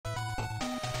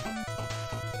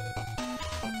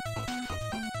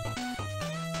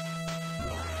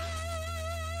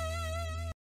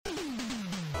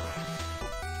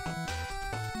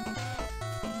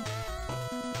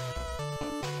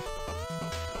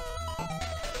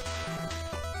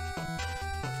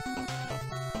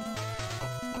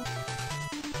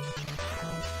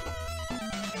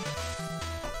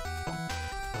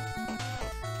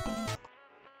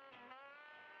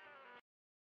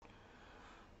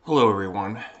Hello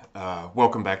everyone,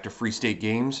 welcome back to Free State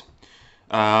Games.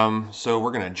 So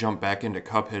we're going to jump back into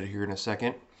Cuphead here in a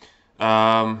second.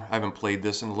 I haven't played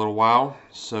this in a little while,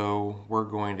 so we're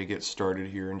going to get started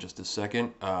here in just a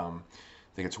second. I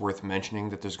think it's worth mentioning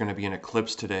that there's going to be an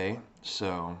eclipse today,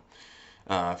 so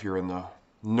if you're in the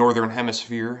northern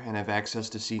hemisphere and have access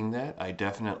to seeing that, I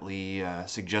definitely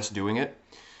suggest doing it.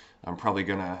 I'm probably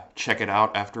going to check it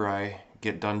out after I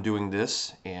get done doing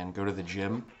this and go to the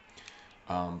gym.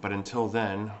 But until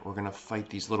then, we're gonna fight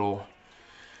these little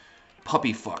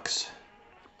puppy fucks.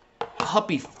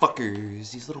 Puppy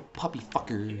fuckers. These little puppy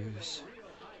fuckers.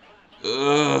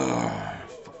 Ugh.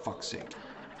 For fuck's sake.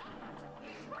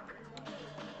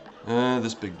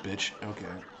 This big bitch. Okay.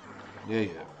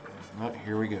 Yeah. Oh,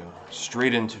 here we go.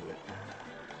 Straight into it.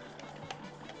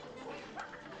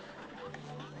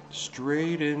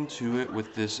 Straight into it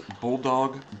with this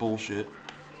bulldog bullshit.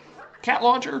 Cat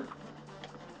launcher!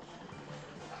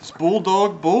 This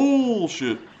bulldog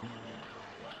bullshit.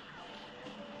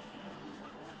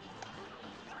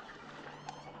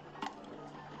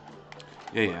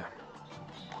 Yeah.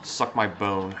 Suck my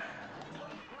bone.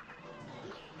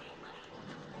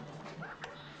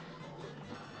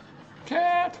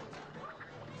 Cat!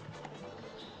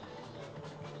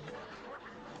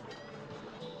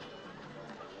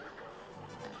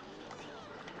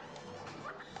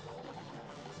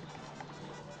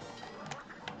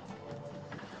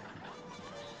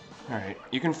 Alright,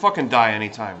 you can fucking die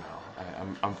anytime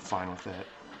now. I'm fine with that.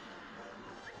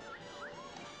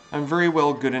 I'm very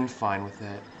well good and fine with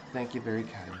that. Thank you very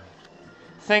kindly.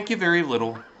 Thank you very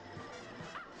little.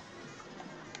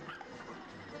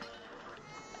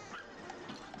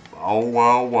 Bow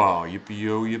wow wow,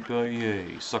 yippee-yo,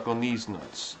 yippee-yay. Suck on these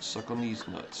nuts. Suck on these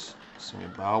nuts. Sing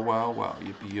it, bow wow wow,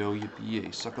 yippee-yo,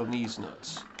 yippee-yay. Suck on these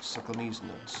nuts. Suck on these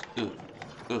nuts.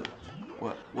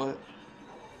 What?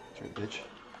 That's right, bitch.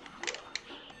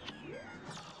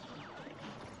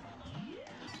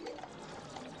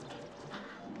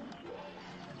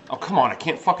 Oh, come on, I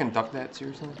can't fucking duck that,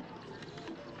 seriously?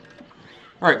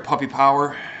 Alright, puppy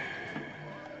power.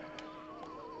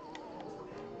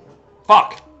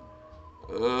 Fuck!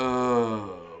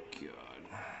 Oh,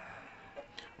 God.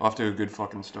 Off to a good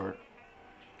fucking start.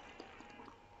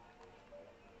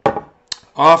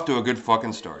 Off to a good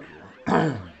fucking start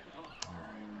here.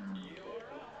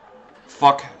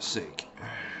 Fuck sake.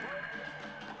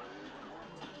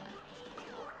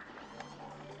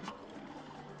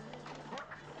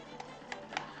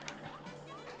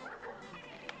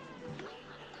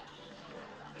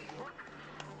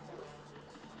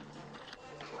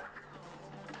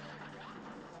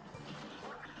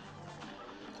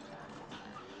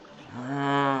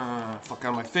 Fuck out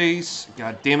of my face.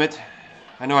 God damn it.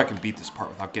 I know I can beat this part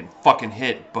without getting fucking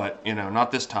hit, but, you know,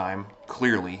 not this time.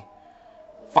 Clearly.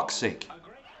 Fuck's sake.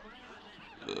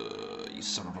 You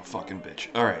son of a fucking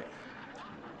bitch. Alright.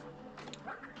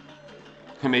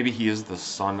 Maybe he is the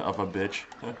son of a bitch.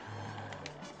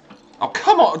 Oh,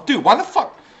 come on. Dude, why the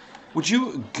fuck? Would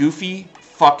you goofy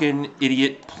fucking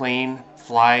idiot plane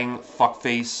flying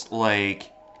fuckface,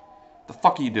 like, the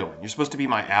fuck are you doing? You're supposed to be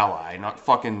my ally, not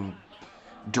fucking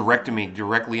directing me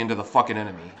directly into the fucking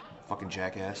enemy. Fucking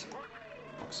jackass.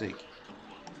 Fuck's sake.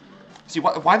 See,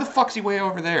 why the fuck's he way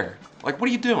over there? Like, what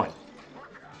are you doing?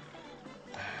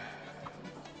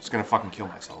 Just gonna fucking kill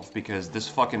myself because this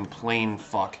fucking plane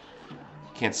fuck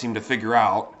can't seem to figure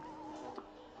out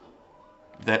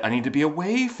that I need to be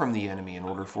away from the enemy in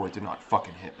order for it to not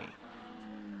fucking hit me.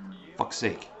 Fuck's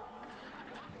sake.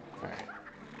 Alright.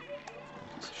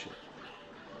 Piece of shit.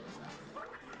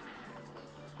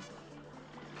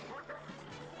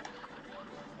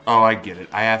 Oh, I get it.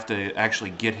 I have to actually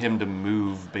get him to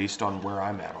move based on where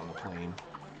I'm at on the plane.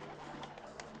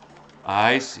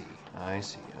 I see.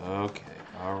 Okay.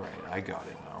 Alright, I got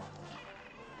it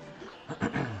now.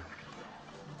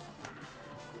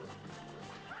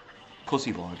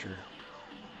 Pussy launcher.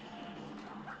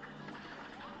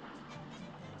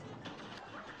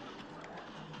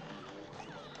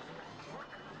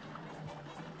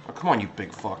 Oh, come on, you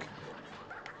big fuck.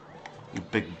 You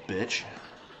big bitch.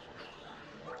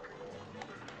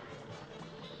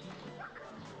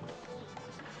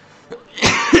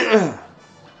 I'm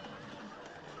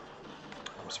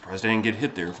surprised I didn't get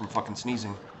hit there from fucking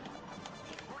sneezing.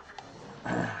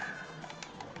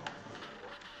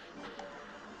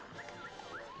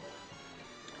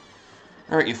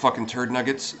 Alright, you fucking turd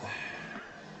nuggets.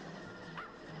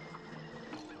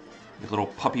 You little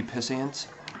puppy piss ants.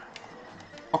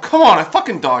 Oh, come on, I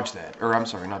fucking dodged that. Or, I'm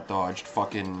sorry, not dodged,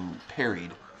 fucking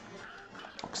parried.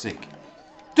 Fuck's sake.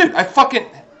 Dude, I fucking...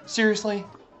 Seriously?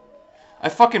 I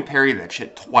fucking parried that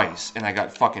shit twice, and I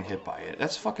got fucking hit by it.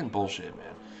 That's fucking bullshit,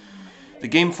 man. The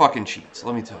game fucking cheats,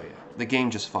 let me tell you. The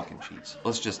game just fucking cheats.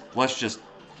 Let's just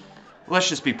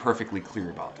be perfectly clear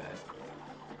about that.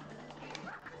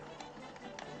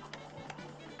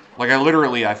 Like,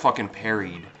 I fucking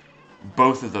parried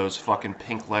both of those fucking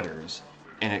pink letters,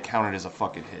 and it counted as a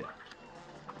fucking hit.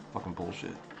 Fucking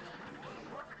bullshit.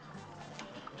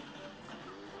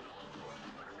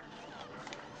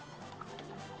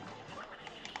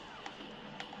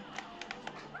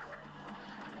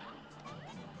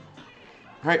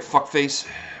 Alright, fuckface.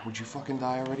 Would you fucking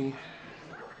die already?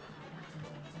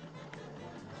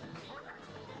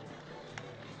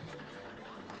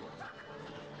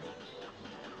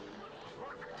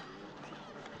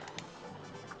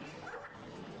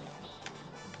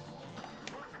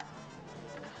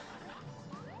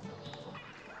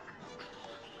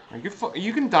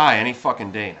 You can die any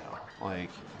fucking day now. Like,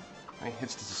 how many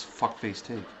hits does this fuckface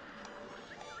take?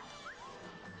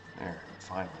 There,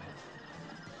 finally.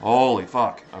 Holy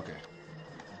fuck. Okay.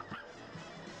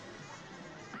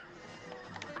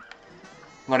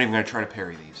 I'm not even gonna try to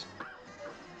parry these.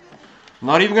 I'm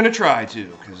not even gonna try to,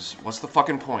 because what's the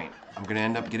fucking point? I'm gonna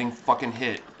end up getting fucking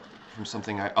hit from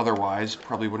something I otherwise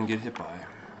probably wouldn't get hit by.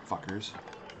 Fuckers.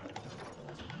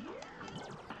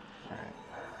 Alright.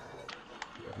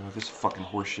 Oh, this fucking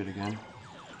horse shit again.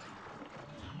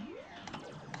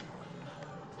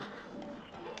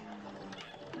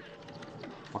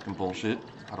 Fucking bullshit.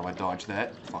 How do I dodge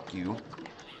that? Fuck you.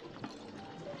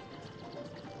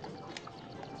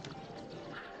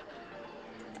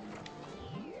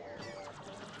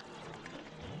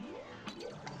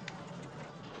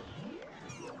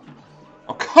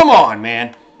 Oh, come on,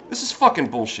 man! This is fucking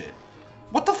bullshit.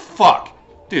 What the fuck?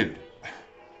 Dude.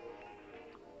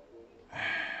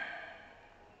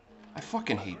 I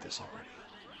fucking hate this already.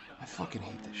 I fucking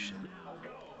hate this shit.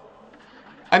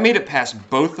 I made it past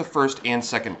both the first and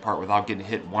second part without getting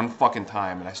hit one fucking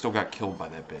time, and I still got killed by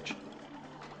that bitch.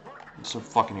 It's so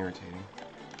fucking irritating.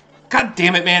 God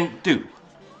damn it, man! Dude.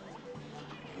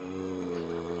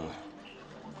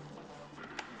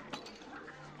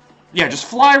 Yeah, just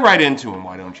fly right into him,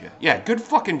 why don't you? Yeah, good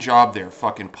fucking job there,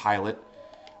 fucking pilot.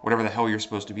 Whatever the hell you're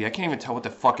supposed to be. I can't even tell what the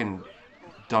fucking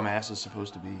dumbass is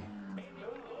supposed to be.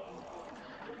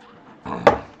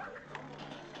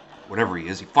 Whatever he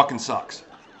is, he fucking sucks.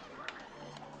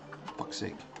 Fuck's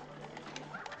sake.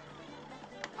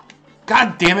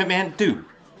 God damn it, man. Dude.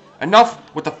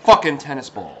 Enough with the fucking tennis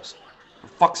balls. For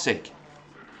fuck's sake.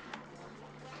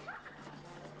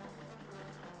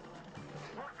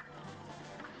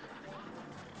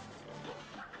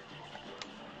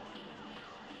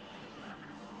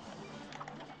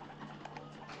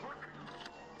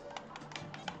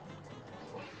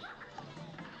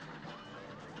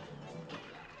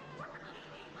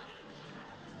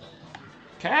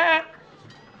 Cat!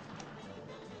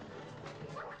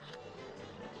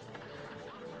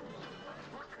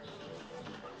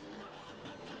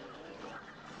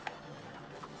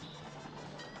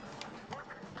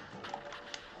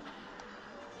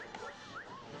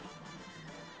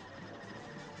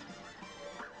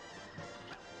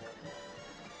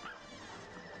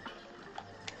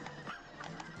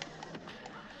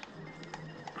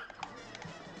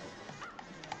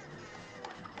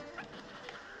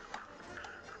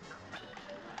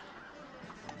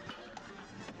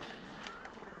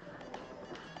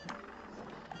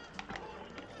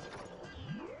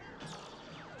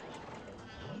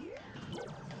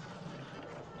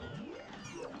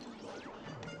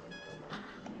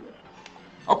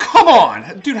 Oh, come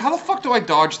on! Dude, how the fuck do I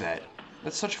dodge that?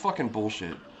 That's such fucking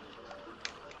bullshit.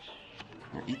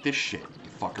 Here, eat this shit, you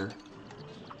fucker.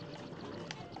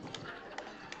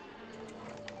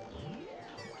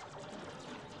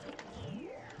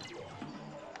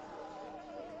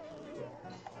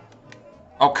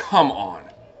 Oh, come on.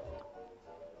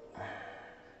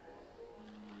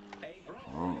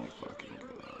 Oh my fucking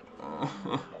god.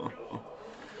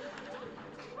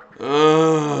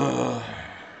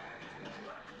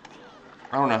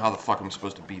 I don't know how the fuck I'm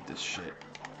supposed to beat this shit.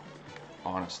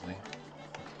 Honestly.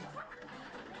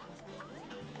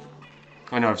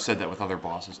 I know I've said that with other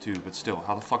bosses too, but still,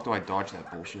 how the fuck do I dodge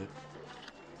that bullshit?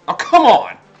 Oh, come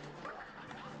on!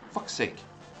 Fuck's sake.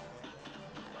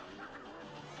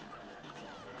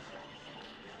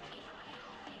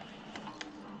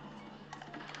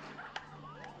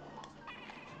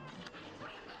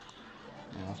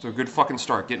 Yeah, after a good fucking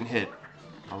start, getting hit.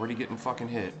 Already getting fucking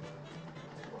hit.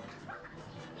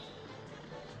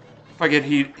 If I get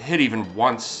hit even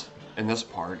once in this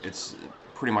part, it's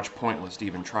pretty much pointless to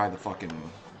even try the fucking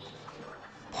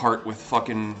part with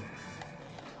fucking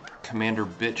Commander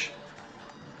Bitch.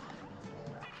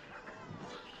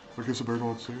 I guess I better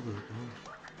not say that.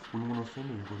 Wouldn't want to offend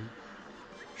anybody.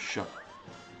 Shut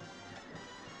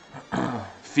up.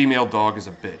 Female dog is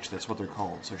a bitch. That's what they're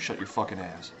called. So shut your fucking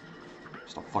ass.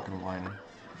 Stop fucking whining.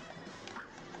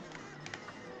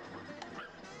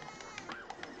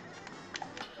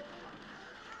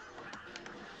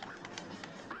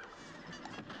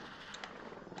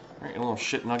 Alright, little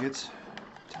shit nuggets.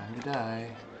 Time to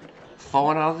die.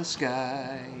 Falling out of the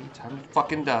sky. Time to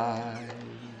fucking die.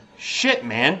 Shit,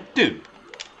 man. Dude.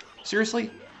 Seriously?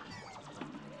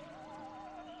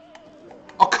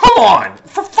 Oh, come on!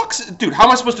 For fuck's sake. Dude, how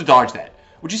am I supposed to dodge that?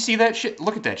 Would you see that shit?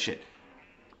 Look at that shit.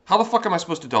 How the fuck am I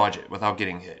supposed to dodge it without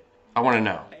getting hit? I want to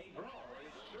know.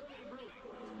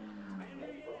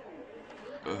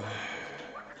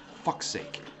 Fuck's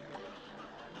sake.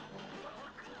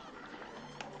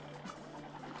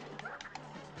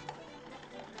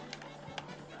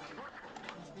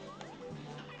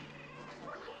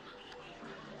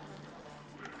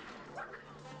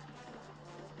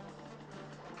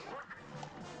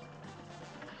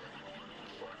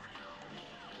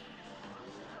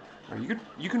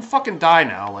 You can fucking die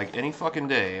now, like any fucking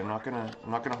day. I'm not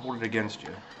gonna hold it against you.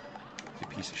 You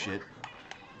piece of shit.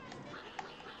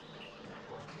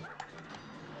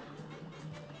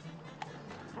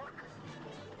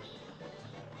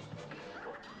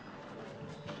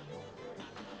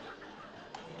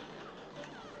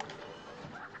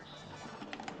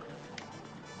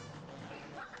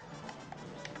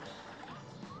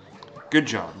 Good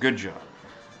job, good job.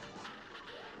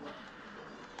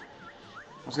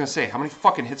 I was gonna say, how many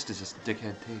fucking hits does this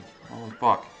dickhead take? Holy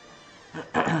fuck.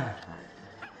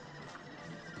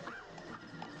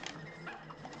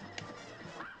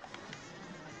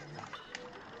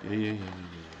 Yeah.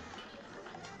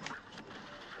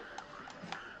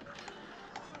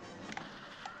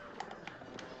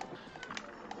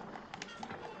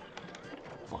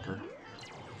 Fucker.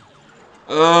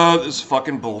 This is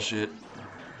fucking bullshit.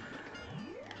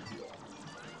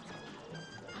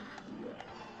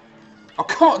 Oh,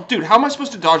 come on, dude, how am I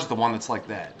supposed to dodge the one that's like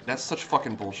that? That's such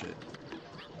fucking bullshit.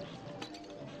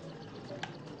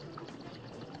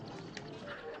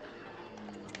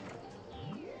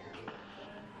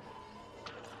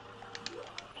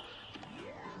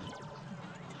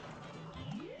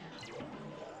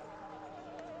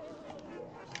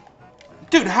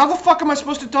 Dude, how the fuck am I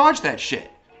supposed to dodge that shit?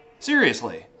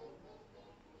 Seriously.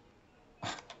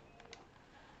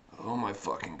 Oh my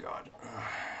fucking god.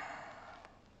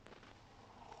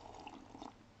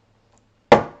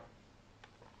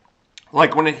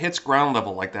 Like, when it hits ground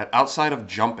level like that, outside of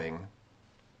jumping,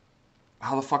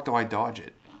 how the fuck do I dodge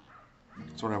it?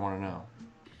 That's what I want to know.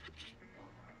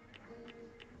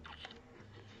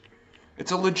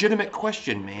 It's a legitimate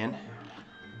question, man.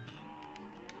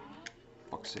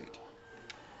 Fuck's sake.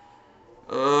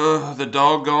 The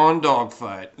doggone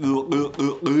dogfight.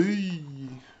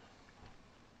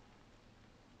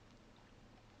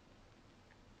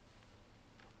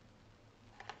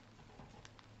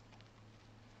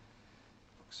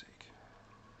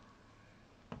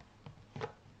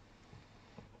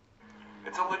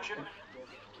 It's a legitimate...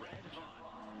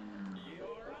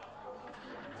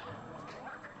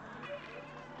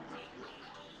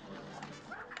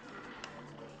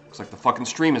 Looks like the fucking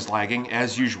stream is lagging,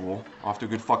 as usual. Off to a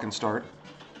good fucking start.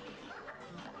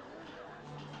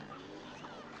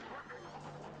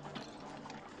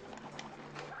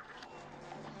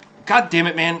 God damn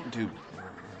it, man. Dude.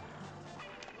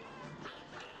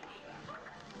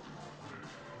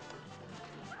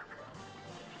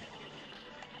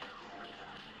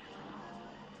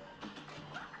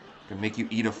 Gonna make you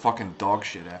eat a fucking dog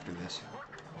shit after this.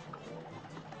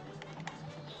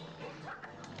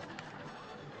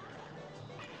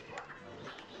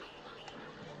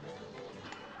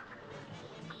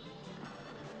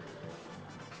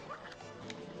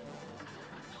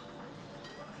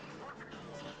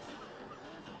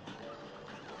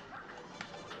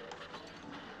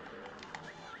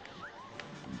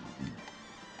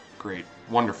 Great.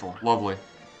 Wonderful. Lovely.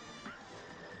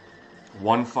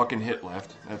 One fucking hit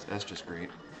left. That's just great.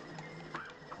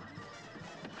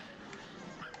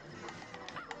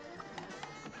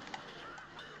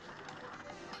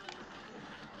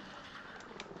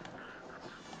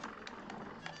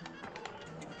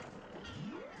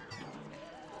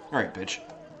 Alright, bitch.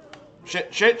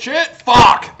 Shit, shit, shit!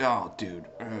 Fuck! Oh, dude.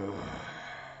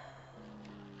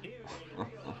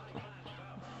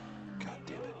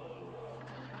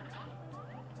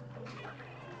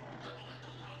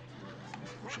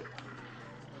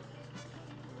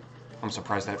 I'm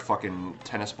surprised that fucking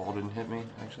tennis ball didn't hit me,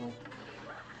 actually.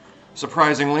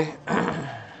 Surprisingly.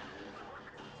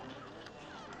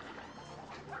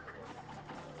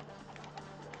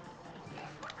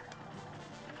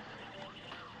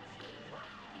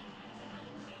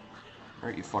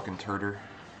 Alright, you fucking turder.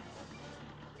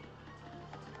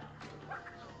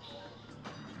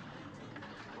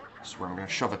 I swear I'm gonna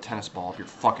shove a tennis ball up your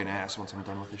fucking ass once I'm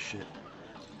done with this shit.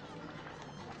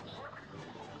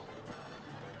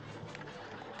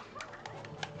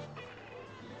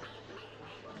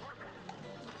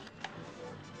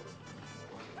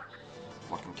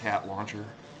 Fucking cat launcher.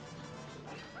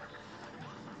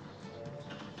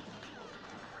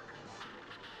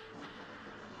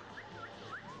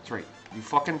 That's right. You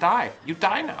fucking die. You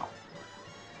die now.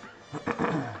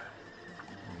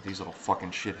 These little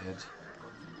fucking shitheads.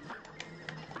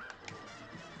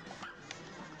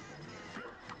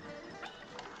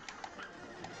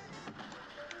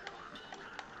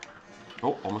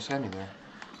 Oh, almost had me there.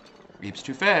 Ape's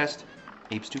too fast.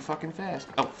 Ape's too fucking fast.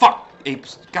 Oh, fuck!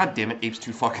 Ape's... God damn it, Ape's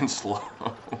too fucking slow.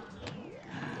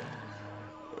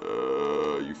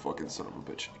 You fucking son of a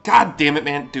bitch. God damn it,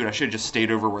 man. Dude, I should have just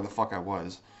stayed over where the fuck I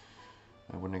was.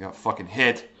 I wouldn't have got fucking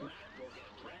hit.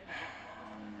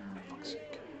 Fuck's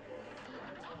sake.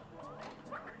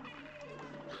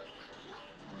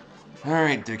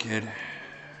 Alright, dickhead.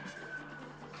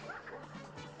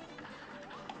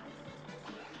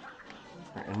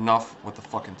 Right, enough with the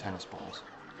fucking tennis balls.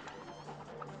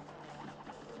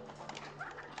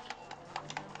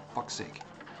 Fuck's sake.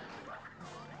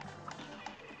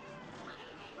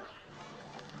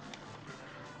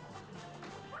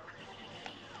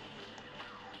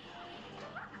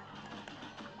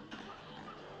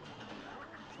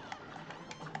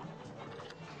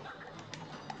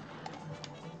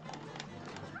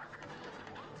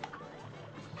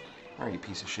 Alright, you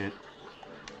piece of shit.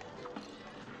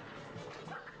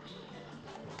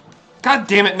 God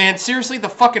damn it, man. Seriously? The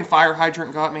fucking fire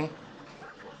hydrant got me?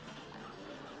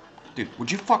 Dude,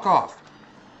 would you fuck off?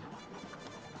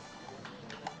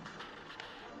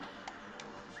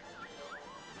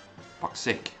 Fuck's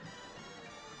sake.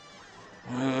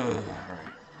 Alright.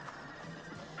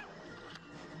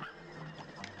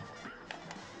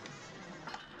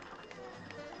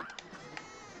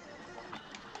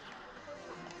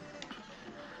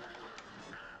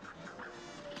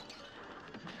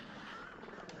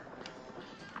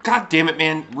 God damn it,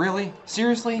 man. Really?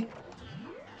 Seriously?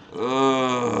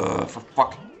 For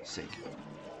fuck's sake.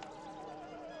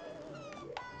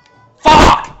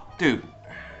 Fuck! Dude.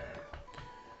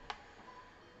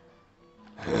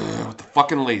 With the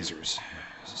fucking lasers.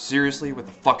 Seriously, with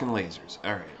the fucking lasers.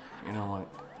 Alright, you know what?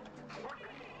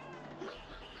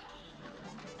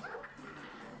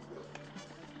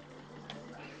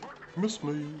 You miss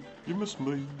me. You miss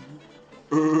me.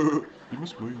 You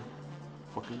miss me.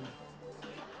 Fucker.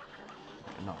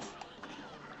 Enough.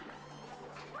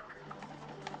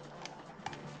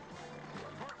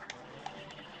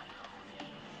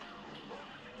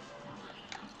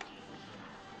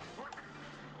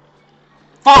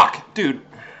 Fuck! Dude.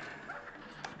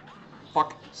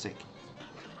 Fuck sake.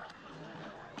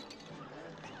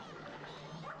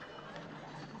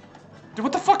 Dude,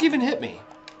 what the fuck even hit me?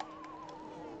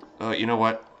 You know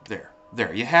what? There.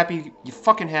 There. You happy? You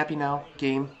fucking happy now,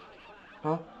 game?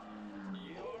 Huh?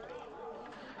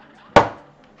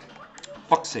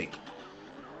 Fuck's sake.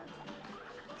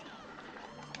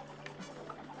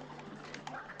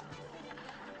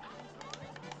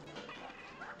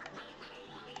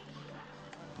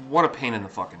 What a pain in the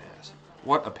fucking ass.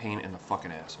 What a pain in the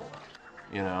fucking asshole.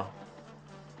 You know?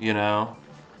 You know?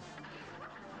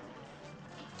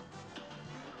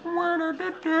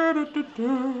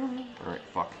 Alright,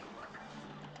 fuck.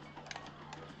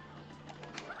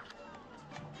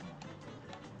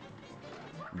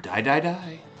 Die, die,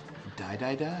 die. Die,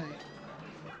 die, die.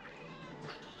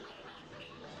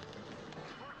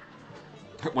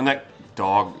 When that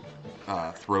dog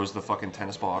throws the fucking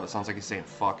tennis ball out, it sounds like he's saying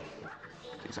fuck.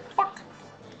 He's like, fuck.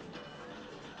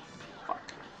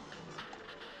 Fuck.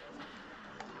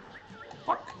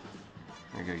 Fuck.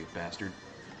 There you go, you bastard.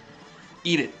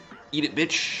 Eat it. Eat it,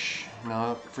 bitch.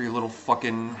 No, for your little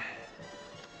fucking...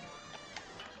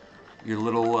 Your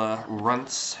little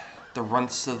runts. The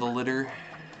runts of the litter.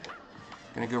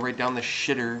 Gonna go right down the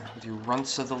shitter with your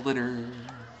runts of the litter.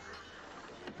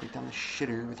 Right down the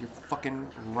shitter with your fucking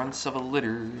runts of a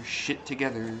litter. Shit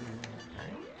together. Alright.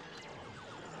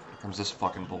 Here comes this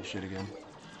fucking bullshit again.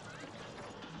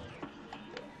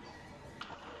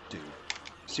 Dude.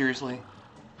 Seriously?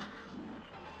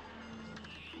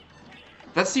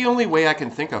 That's the only way I can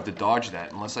think of to dodge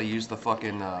that, unless I use the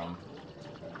fucking,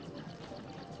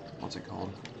 what's it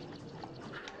called?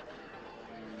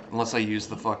 Unless I use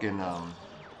the fucking,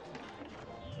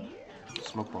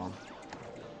 smoke bomb.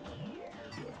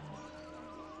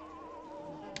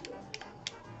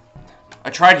 I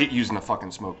tried using the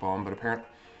fucking smoke bomb, but apparently...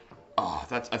 Oh,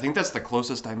 I think that's the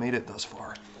closest I made it thus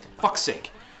far. Fuck's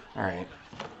sake. Alright.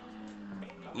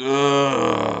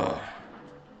 Ugh.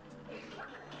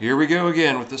 Here we go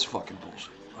again with this fucking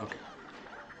bullshit. Okay.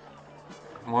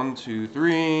 1, 2,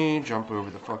 3. Jump over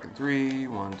the fucking 3.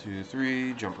 1, 2,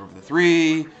 3. Jump over the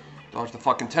 3. Dodge the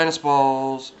fucking tennis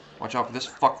balls. Watch out for this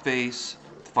fuckface.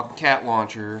 The fucking cat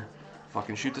launcher.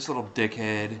 Fucking shoot this little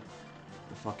dickhead.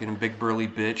 The fucking big burly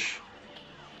bitch.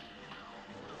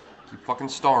 Keep fucking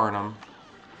starring him.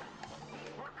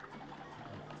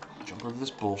 Jump over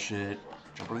this bullshit.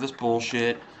 Jump over this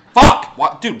bullshit. Fuck!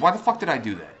 What? Dude, why the fuck did I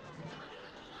do that?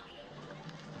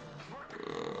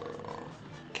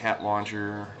 Cat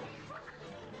launcher.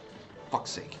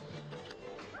 Fuck's sake.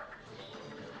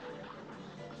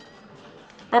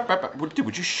 Dude,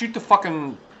 would you shoot the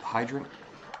fucking hydrant?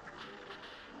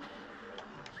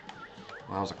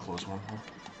 Well, that was a close one, huh?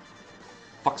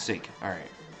 Fuck's sake.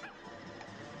 Alright.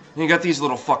 You got these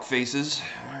little fuck faces.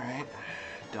 Alright.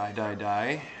 Die, die,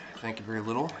 die. Thank you very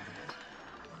little.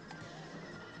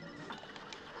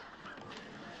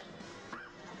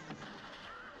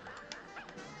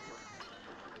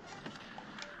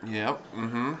 Yep,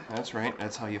 that's right.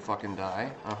 That's how you fucking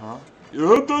die.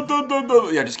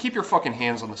 Yeah, just keep your fucking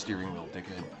hands on the steering wheel,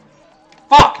 dickhead.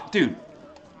 Fuck! Dude!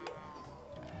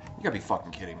 You gotta be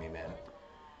fucking kidding me, man.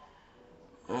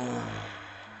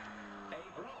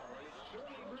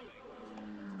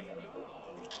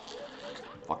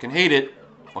 Fucking hate it.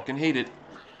 Fucking hate it.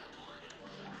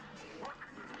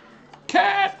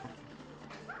 Cat!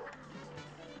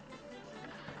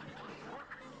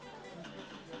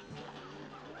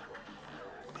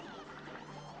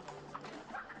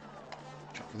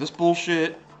 Jump for this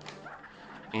bullshit.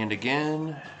 And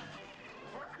again.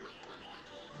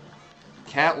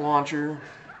 Cat launcher.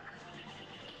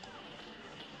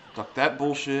 Duck that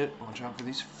bullshit. Watch out for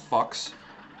these fucks.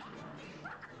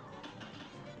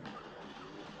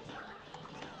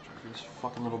 This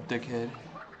fucking little dickhead.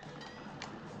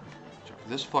 Jump for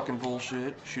this fucking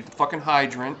bullshit. Shoot the fucking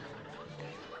hydrant.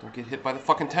 Don't get hit by the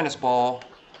fucking tennis ball.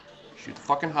 Shoot the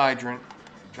fucking hydrant.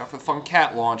 Jump for the fucking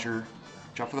cat launcher.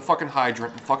 Jump for the fucking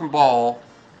hydrant and fucking ball.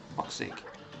 Fuck's sake.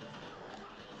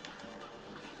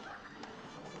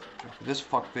 Jump for this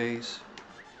fuckface.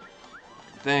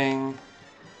 Thing.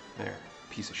 There.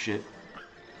 Piece of shit.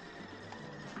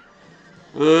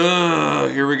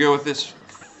 Here we go with this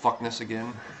fuckness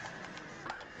again.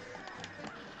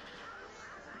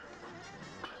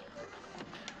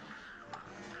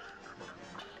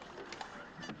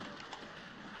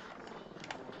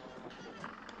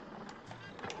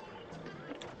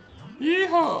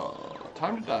 Yeehaw!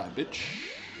 Time to die, bitch.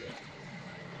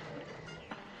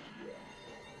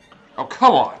 Oh,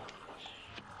 come on!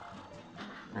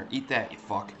 Here, eat that, you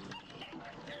fuck.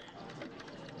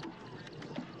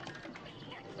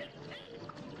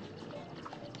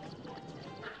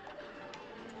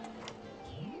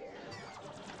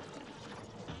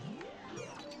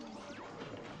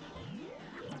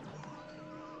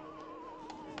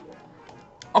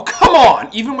 Oh, come on!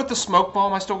 Even with the smoke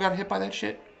bomb, I still got hit by that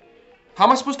shit? How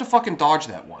am I supposed to fucking dodge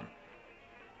that one?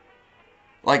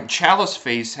 Like, Chalice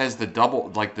Face has the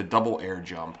double air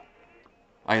jump.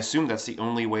 I assume that's the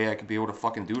only way I could be able to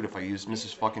fucking do it if I use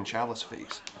Mrs. fucking Chalice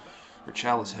Face. Or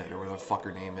Chalice Head, or whatever the fuck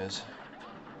her name is.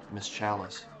 Miss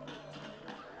Chalice.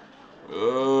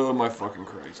 Oh, my fucking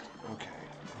Christ. Okay.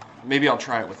 Maybe I'll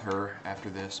try it with her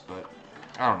after this, but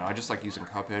I don't know. I just like using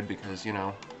Cuphead because, you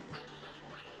know,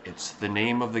 it's the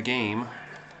name of the game.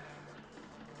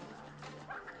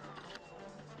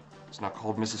 It's not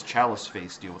called Mrs. Chalice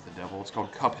Face, Deal with the Devil. It's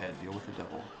called Cuphead, Deal with the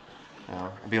Devil.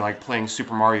 It'd be like playing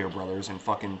Super Mario Brothers and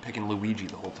fucking picking Luigi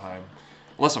the whole time.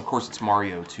 Unless, of course, it's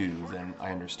Mario 2, then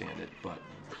I understand it. But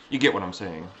you get what I'm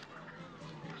saying.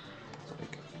 It's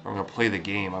like, if I'm going to play the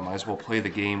game, I might as well play the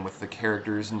game with the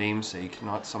character's namesake,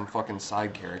 not some fucking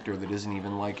side character that isn't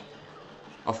even, like,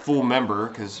 a full member.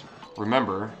 Because,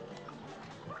 remember,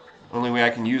 the only way I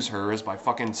can use her is by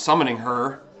fucking summoning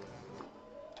her.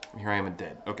 Here I am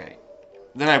dead. Okay.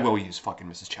 Then I will use fucking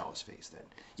Mrs. Chalice Face then.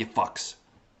 You fucks.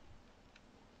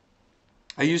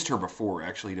 I used her before,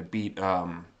 actually, to beat, I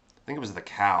think it was the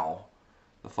cow.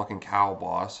 The fucking cow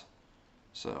boss.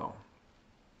 So.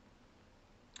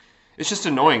 It's just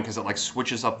annoying because it, like,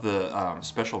 switches up the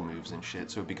special moves and shit,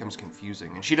 so it becomes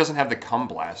confusing. And she doesn't have the cum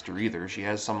blaster either. She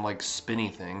has some, like, spinny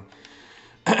thing.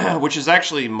 Which is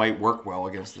actually might work well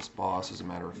against this boss, as a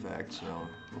matter of fact. So,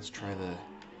 let's try the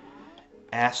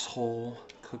asshole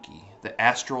cookie. The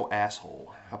astral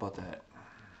asshole. How about that?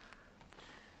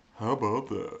 How about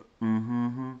that?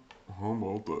 Mm-hmm. How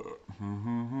about that?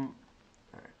 Mm-hmm.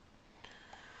 Alright.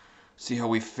 See how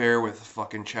we fare with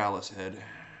fucking Chalice Head.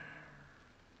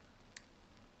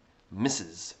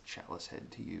 Mrs. Chalice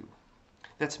Head to you.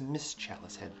 That's Miss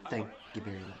Chalice Head. Thank you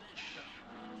very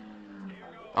much.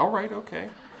 Alright, okay.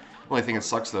 Only thing that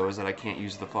sucks though is that I can't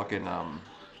use the fucking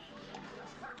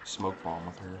smoke bomb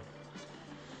with her.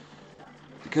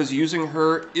 Because using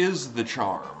her is the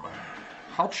charm.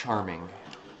 How charming.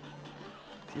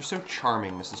 You're so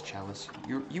charming, Mrs. Chalice.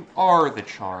 You are the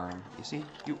charm. You see?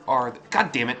 You are the...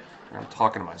 God damn it! I'm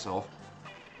talking to myself.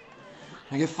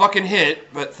 I get fucking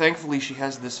hit, but thankfully she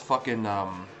has this fucking,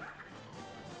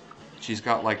 she's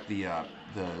got, like, the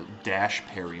dash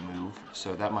parry move,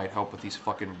 so that might help with these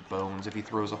fucking bones if he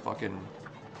throws a fucking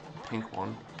pink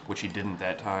one, which he didn't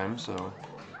that time, so...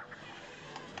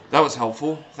 That was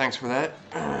helpful. Thanks for that.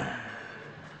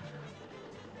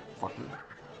 Fuck me.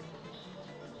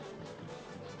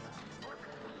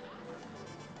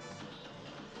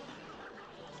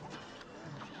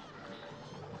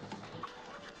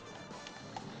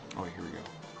 Oh, here we go.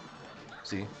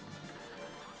 See?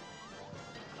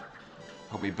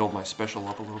 Help me build my special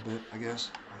up a little bit, I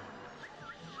guess.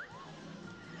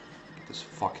 Get this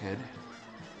fuckhead.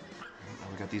 Now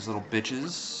we got these little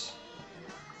bitches.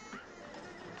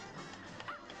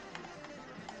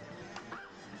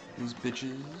 These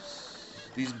bitches.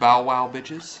 These bow wow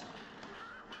bitches.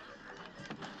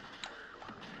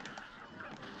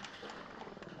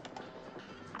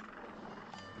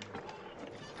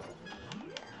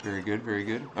 Very good, very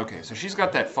good. Okay, so she's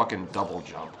got that fucking double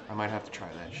jump. I might have to try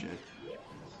that shit.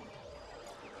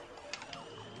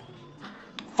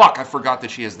 Fuck, I forgot that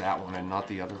she has that one and not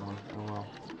the other one. Oh well.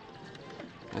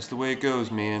 That's the way it goes,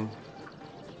 man.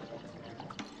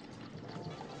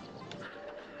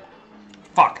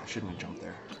 Fuck, I shouldn't have jumped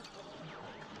there.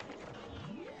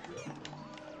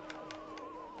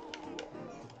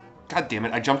 God damn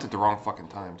it, I jumped at the wrong fucking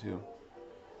time, too.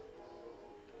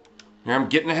 Yeah, I'm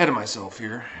getting ahead of myself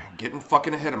here. Getting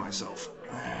fucking ahead of myself.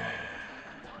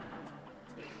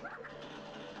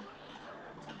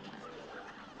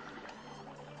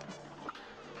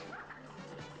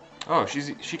 Oh,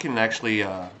 she can actually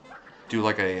do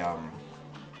like a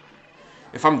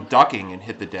if I'm ducking and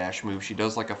hit the dash move, she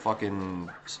does like a fucking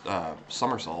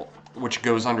somersault, which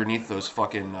goes underneath those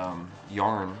fucking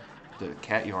yarn, the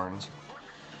cat yarns.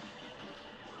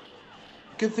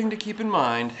 Good thing to keep in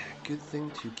mind. Good thing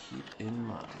to keep in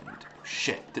mind.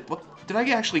 Shit. Did I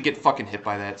actually get fucking hit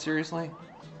by that? Seriously?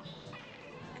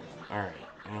 Alright,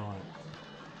 you know what?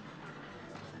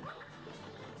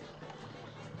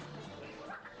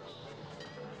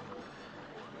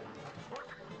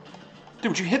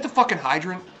 Dude, would you hit the fucking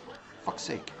hydrant? Fuck's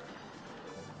sake.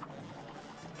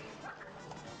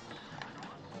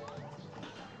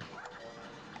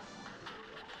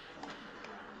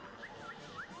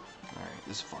 Alright,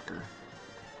 this fucker.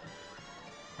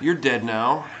 You're dead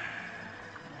now.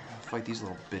 Fight these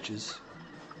little bitches.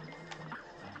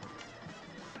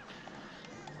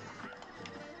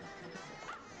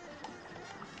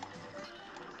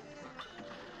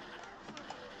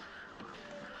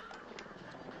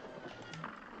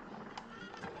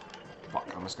 Fuck,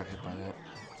 I almost got hit by that.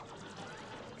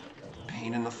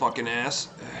 Pain in the fucking ass.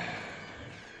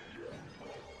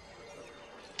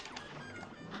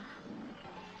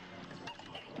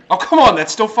 Oh, come on, that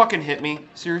still fucking hit me.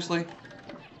 Seriously?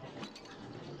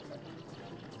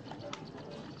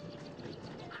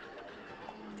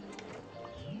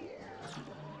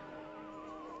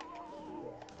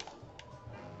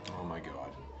 Oh my god.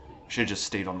 Should've just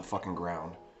stayed on the fucking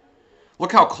ground.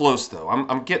 Look how close, though.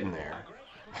 I'm getting there.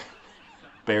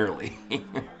 Barely.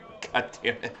 God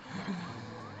damn it.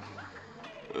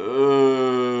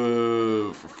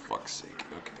 For fuck's sake.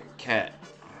 Okay, cat.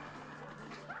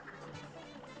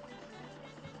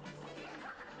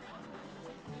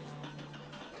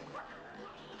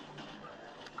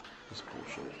 This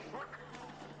bullshit.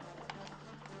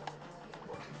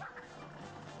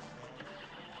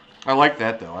 I like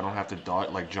that though. I don't have to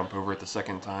jump over it the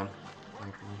second time.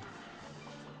 Thankfully.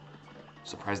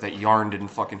 Surprised that yarn didn't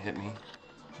fucking hit me.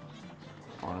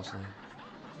 Honestly.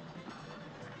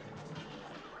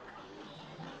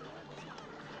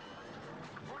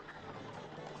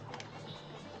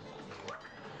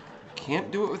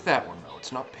 Can't do it with that one though.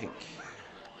 It's not pink.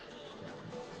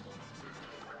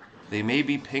 They may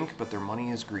be pink, but their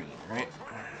money is green, right?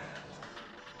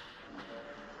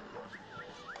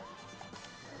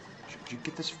 Should you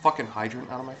get this fucking hydrant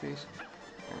out of my face?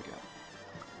 There we go.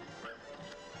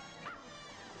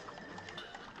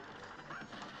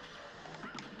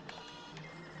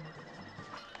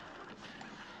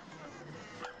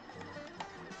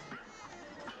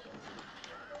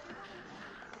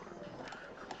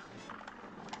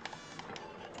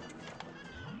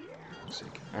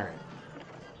 Alright.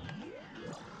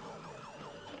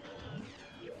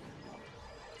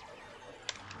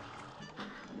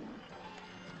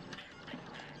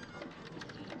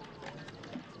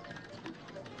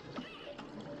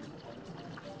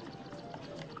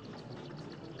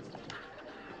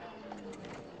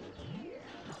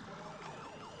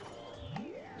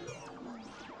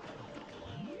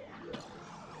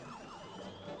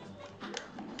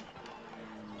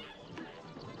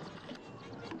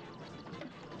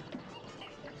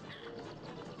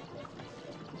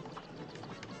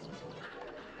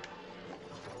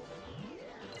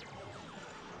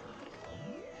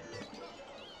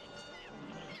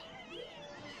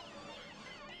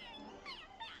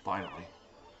 Finally.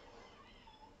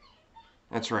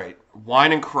 That's right.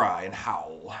 Whine and cry and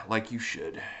howl like you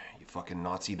should, you fucking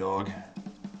Nazi dog.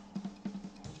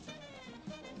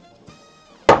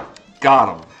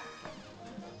 Got him.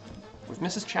 With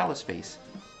Mrs. Chalice face.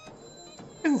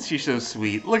 Isn't she so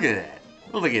sweet? Look at that.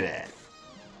 Look at that.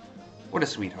 What a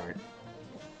sweetheart.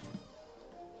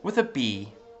 With a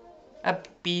B. A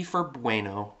B for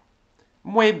bueno.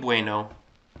 Muy bueno.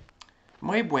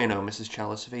 Muy bueno, Mrs.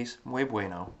 Chalice face. Muy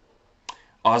bueno.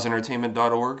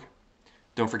 OzEntertainment.org.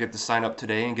 Don't forget to sign up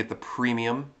today and get the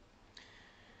premium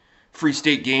Free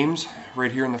State Games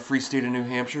right here in the Free State of New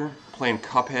Hampshire. Playing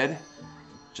Cuphead.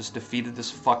 Just defeated this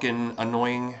fucking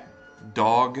annoying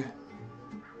dog.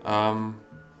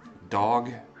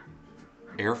 Dog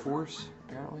Air Force,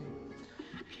 apparently.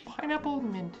 Pineapple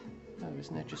mint. Oh,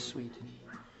 isn't that just sweet?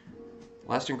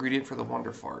 Last ingredient for the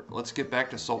Wonder Fart. Let's get back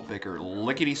to Saltbaker.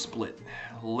 Lickety split.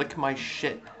 Lick my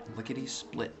shit. Lickety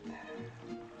split.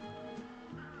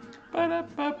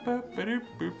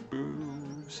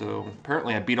 So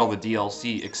apparently I beat all the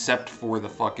DLC except for the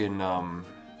fucking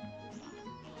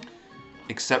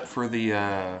except for the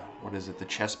what is it, the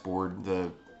chessboard, the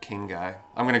king guy.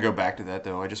 I'm gonna go back to that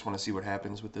though. I just want to see what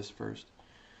happens with this first.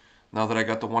 Now that I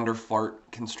got the Wonder Fart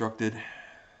constructed.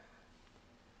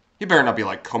 You better not be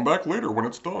like, come back later when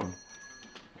it's done.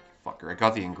 Fucker, I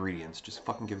got the ingredients. Just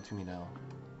fucking give it to me now.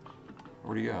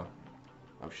 Where'd he go?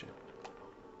 Oh shit.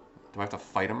 Do I have to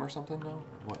fight him or something now?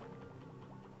 What?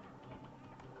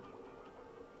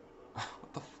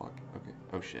 What the fuck? Okay.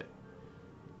 Oh shit.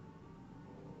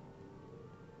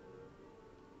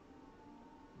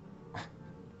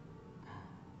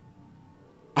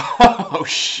 Oh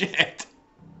shit!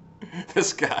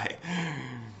 This guy.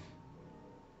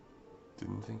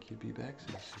 Didn't think you'd be back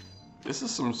so soon. This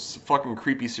is some fucking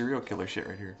creepy serial killer shit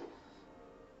right here.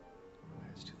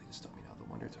 It's too late to stop me now. The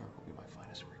Wonder Tower will be my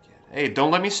finest work yet. Hey,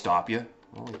 don't let me stop you.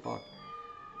 Holy fuck.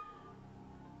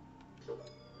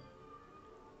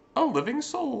 A living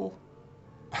soul.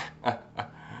 I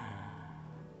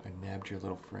nabbed your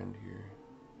little friend here.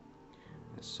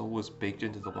 His soul was baked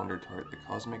into the Wonder Tart. The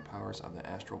cosmic powers of the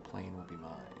astral plane will be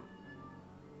mine.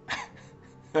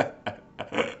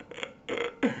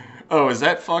 Oh, is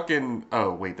that fucking...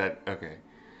 Oh, wait, that... Okay.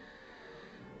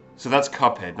 So that's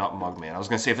Cuphead, not Mugman. I was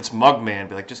gonna say, if it's Mugman,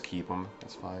 be like, just keep them.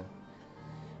 That's fine.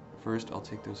 First, I'll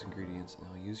take those ingredients, and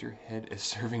I'll use your head as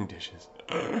serving dishes.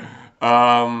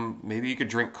 Maybe you could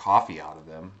drink coffee out of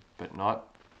them, but not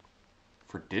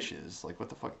for dishes. Like, what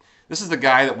the fuck? This is the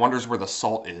guy that wonders where the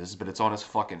salt is, but it's on his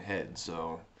fucking head,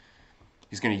 so...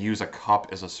 He's gonna use a cup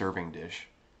as a serving dish.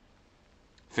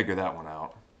 Figure that one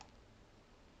out.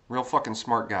 Real fucking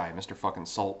smart guy, Mr. fucking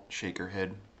Salt Shaker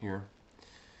Head here.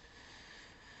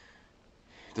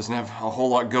 Doesn't have a whole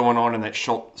lot going on in that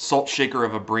salt shaker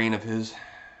of a brain of his.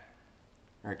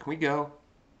 Alright, can we go?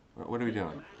 What are we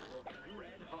doing?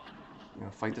 You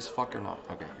gonna fight this fuck or not?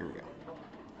 Okay, here we go.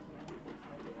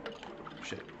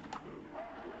 Shit.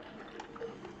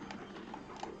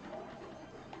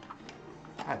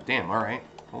 God damn, alright.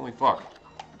 Holy fuck.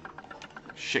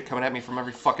 Shit coming at me from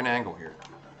every fucking angle here.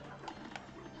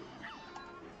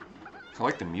 I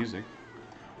like the music.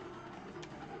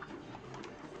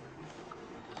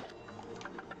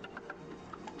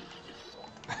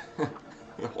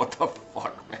 What the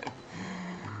fuck, man?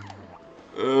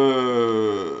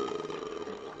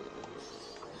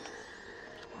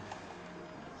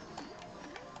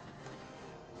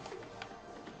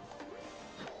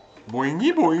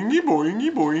 Boingy, boingy, boingy,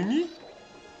 boingy.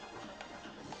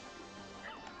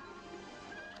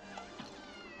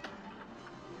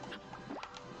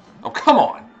 Oh, come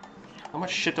on! How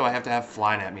much shit do I have to have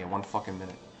flying at me at one fucking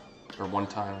minute? Or one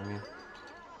time, I mean.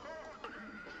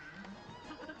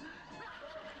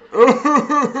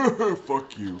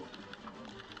 Fuck you.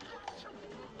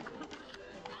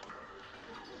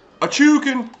 A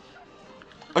chookin'!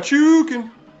 A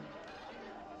chookin'!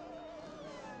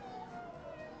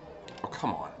 Oh,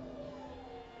 come on.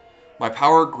 My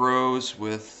power grows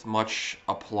with much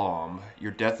aplomb. Your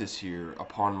death is here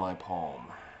upon my palm.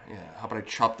 Yeah, how about I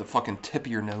chop the fucking tip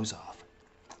of your nose off?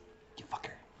 You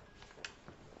fucker.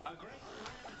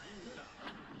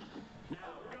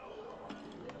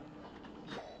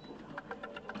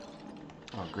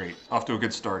 Oh, great. Off to a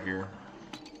good start here.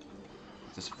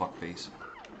 This fuckface.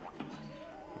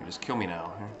 You just kill me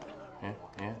now. Yeah.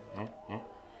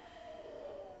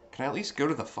 Can I at least go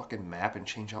to the fucking map and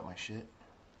change out my shit?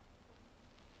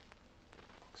 For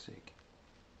fuck's sake.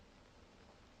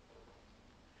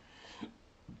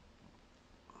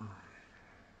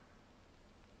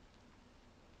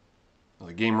 Well,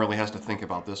 the game really has to think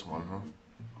about this one, huh?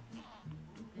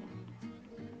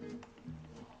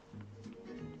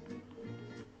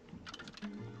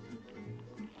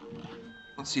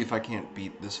 Let's see if I can't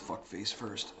beat this fuckface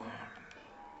first.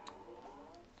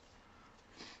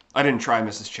 I didn't try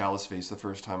Mrs. Chalice Face the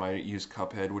first time I used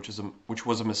Cuphead, which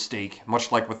was a mistake. Much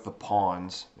like with the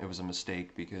pawns, it was a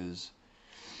mistake because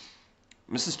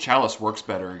Mrs. Chalice works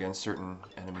better against certain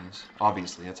enemies.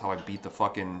 Obviously, that's how I beat the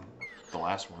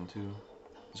last one too.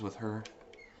 Is with her.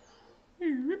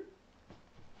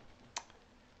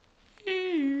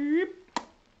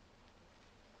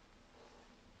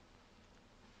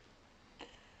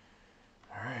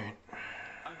 Alright.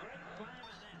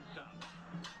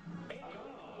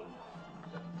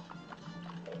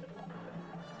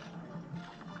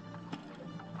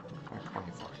 Come on,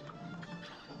 you fuck.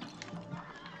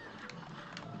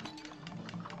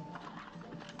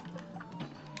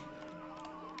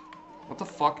 What the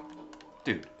fuck?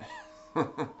 Dude.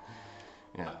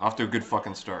 Yeah, off to a good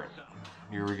fucking start.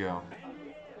 Here we go.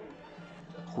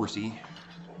 Horsey.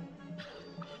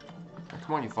 Oh,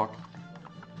 come on, you fuck.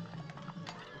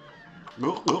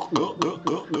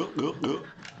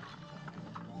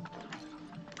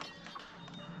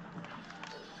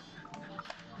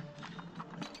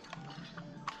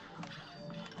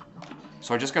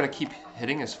 So I just gotta keep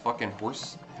hitting his fucking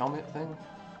horse helmet thing?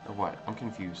 Or what? I'm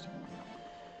confused.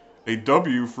 A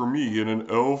W for me and an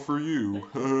L for you.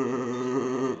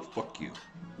 Fuck you.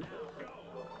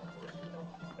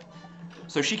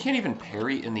 So she can't even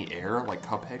parry in the air like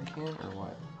Cuphead can, or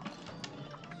what?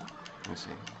 Let me see.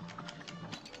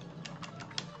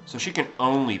 So she can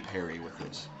only parry with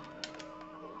this.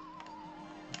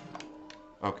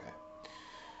 Okay.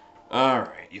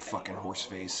 Alright, you fucking horse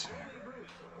face.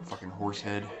 Fucking horse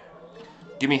head.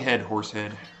 Give me head, horse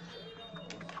head.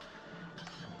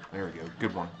 There we go.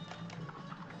 Good one.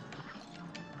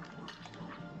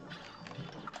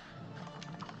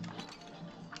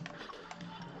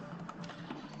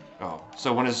 Oh,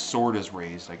 so when his sword is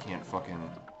raised, I can't fucking...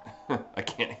 I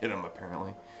can't hit him,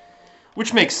 apparently.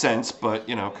 Which makes sense, but,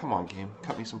 you know, come on, game.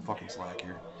 Cut me some fucking slack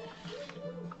here.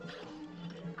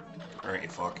 Alright, you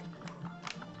fuck.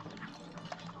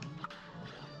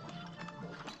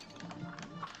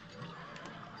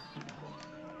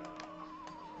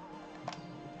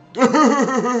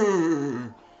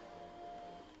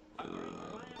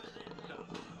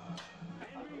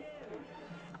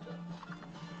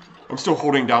 I'm still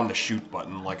holding down the shoot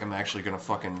button like I'm actually gonna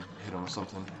fucking hit him with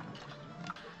something.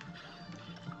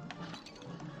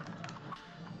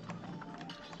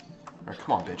 Alright,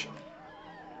 come on, bitch.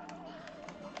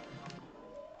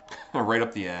 Right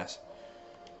up the ass.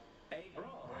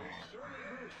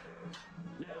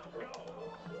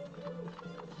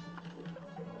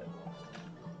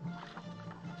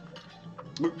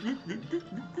 Right,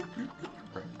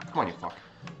 come on, you fuck.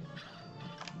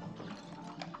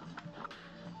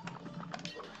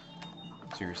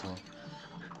 Seriously.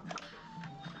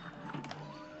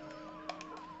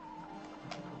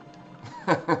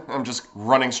 I'm just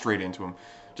running straight into him.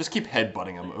 Just keep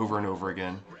headbutting him over and over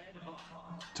again.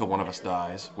 Till one of us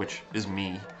dies, which is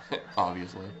me,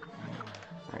 obviously.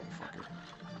 Right, you fucker.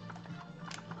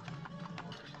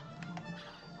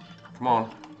 Come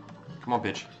on. Come on,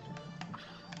 bitch.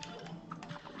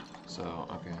 So,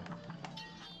 okay.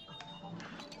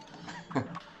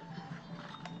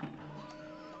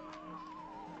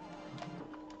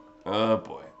 Oh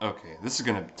boy. Okay, this is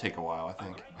gonna take a while, I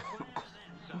think.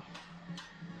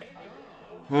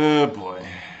 Oh boy.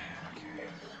 Okay.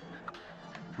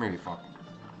 Maybe fuck.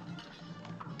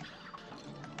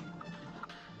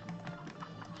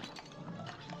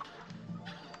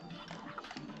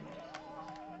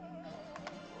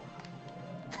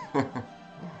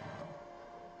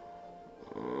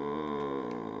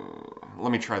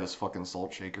 Let me try this fucking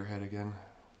salt shaker head again.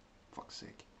 Fuck's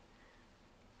sake.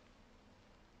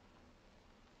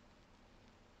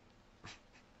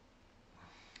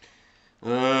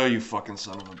 You fucking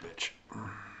son of a bitch.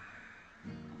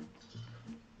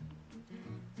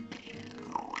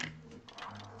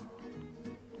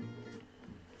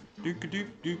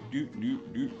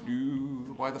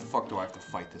 Why the fuck do I have to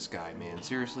fight this guy, man?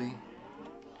 Seriously?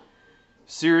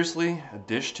 Seriously? A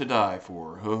dish to die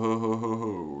for. Ho ho ho ho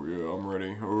ho. Yeah, I'm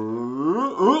ready.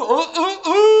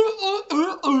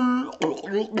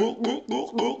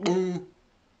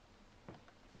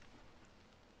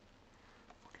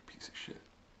 Fucking piece of shit.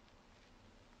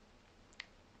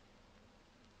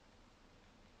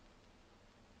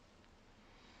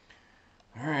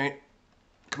 Alright.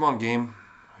 Come on, game.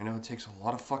 I know it takes a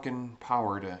lot of fucking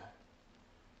power to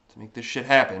make this shit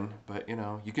happen, but, you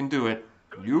know, you can do it.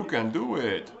 You can do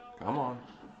it. Come on.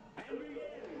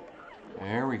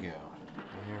 There we go.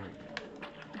 There we go.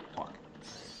 Fuck.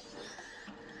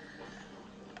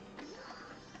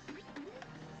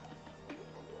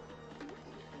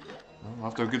 Well,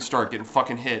 off to a good start, getting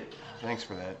fucking hit. Thanks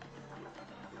for that.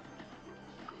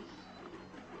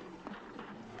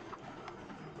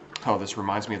 Oh, this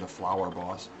reminds me of the flower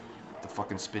boss. The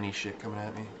fucking spinny shit coming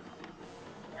at me.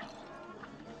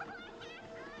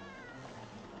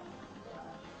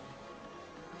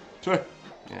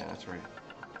 Yeah, that's right.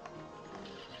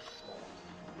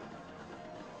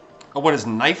 Oh, what, his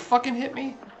knife fucking hit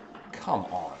me? Come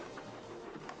on.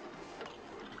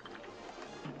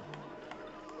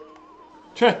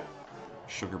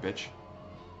 Sugar bitch.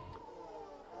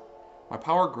 My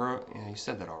power grow. Yeah, you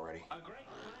said that already.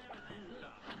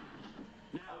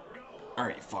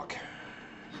 Alright, you fuck.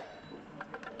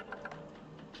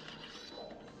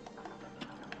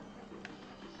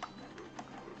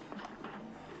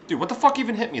 Dude, what the fuck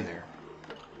even hit me there?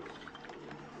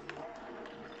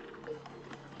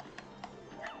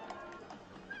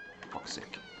 Fuck's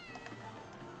sake.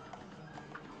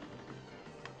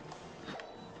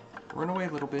 Run away,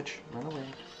 little bitch. Run away.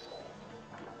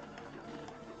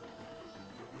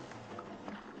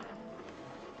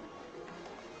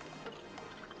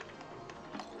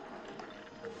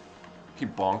 He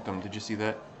bonked him. Did you see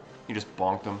that? He just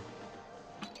bonked him.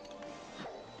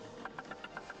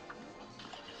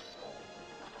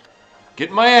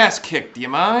 Getting my ass kicked, do you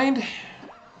mind?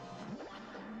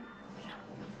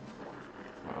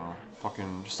 Oh,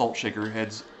 fucking Salt Shaker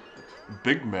head's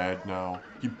big mad now.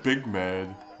 He big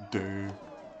mad. Duh.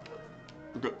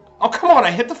 Oh, come on,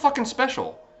 I hit the fucking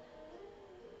special.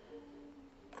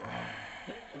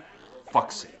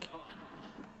 Fuck's sake.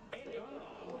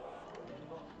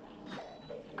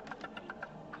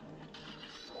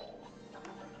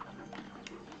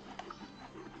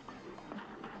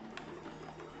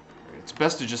 It's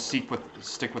best to just stick with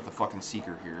the fucking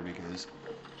Seeker here, because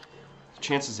the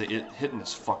chances of it hitting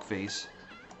this fuckface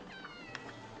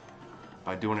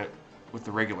by doing it with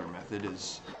the regular method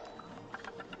is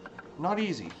not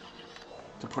easy,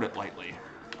 to put it lightly.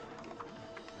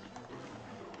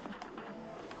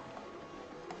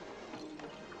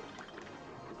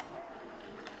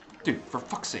 Dude, for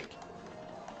fuck's sake.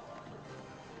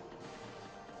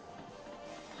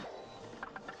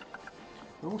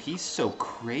 Oh, he's so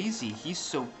crazy. He's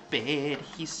so bad.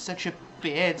 He's such a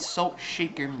bad Salt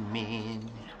Shaker man.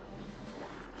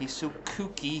 He's so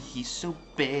kooky. He's so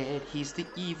bad. He's the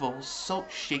evil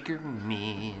Salt Shaker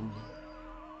man.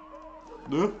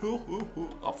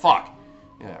 Oh, fuck.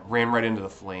 Yeah, ran right into the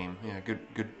flame. Yeah,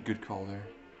 good call there.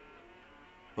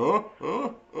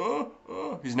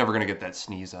 He's never gonna get that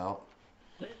sneeze out.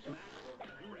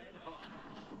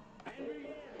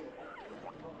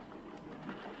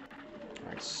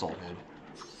 Alright, Salt Head.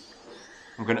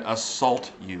 I'm gonna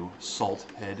assault you, Salt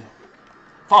Head.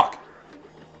 Fuck!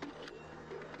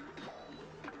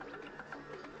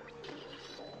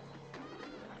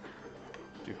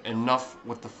 Dude, enough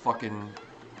with the fucking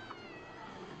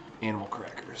animal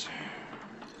crackers.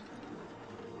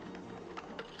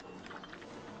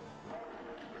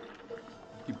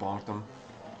 He bonked them.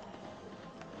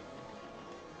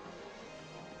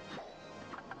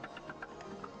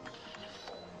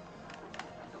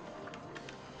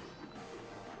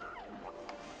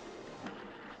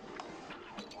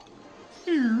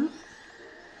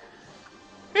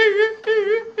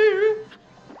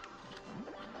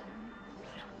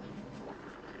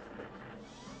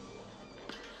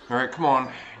 Alright, come on,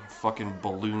 you fucking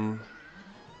balloon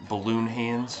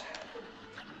hands.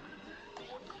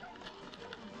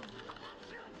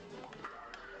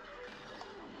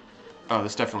 Oh,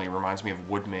 this definitely reminds me of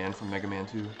Woodman from Mega Man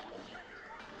 2.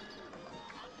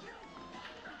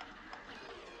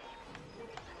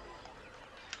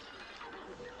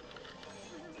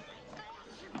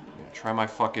 Yeah, try my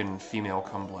fucking female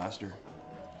cum blaster.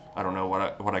 I don't know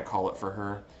what I call it for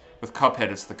her. With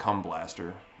Cuphead, it's the cum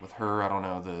blaster. With her, I don't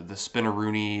know, the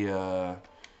Spinaroonie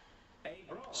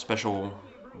special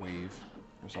wave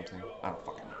or something. I don't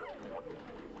fucking know.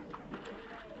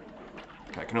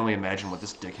 I can only imagine what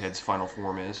this dickhead's final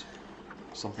form is.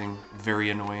 Something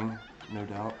very annoying, no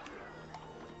doubt.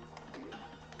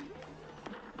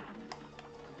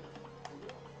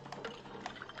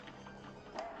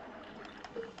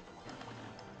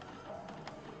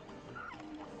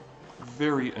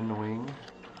 Very annoying.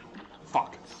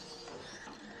 Fuck.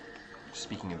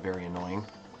 Speaking of very annoying.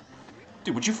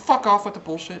 Dude, would you fuck off with the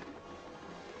bullshit?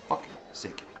 Fuck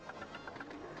sake.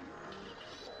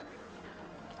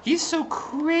 He's so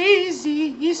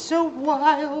crazy, he's so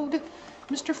wild,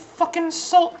 Mr. fucking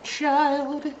Salt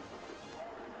Child.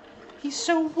 He's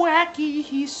so wacky,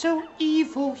 he's so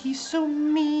evil, he's so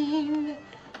mean.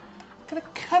 Gonna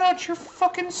cut out your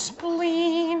fucking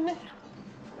spleen.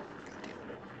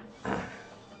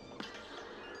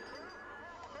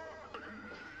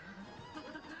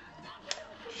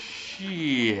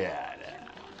 Shit.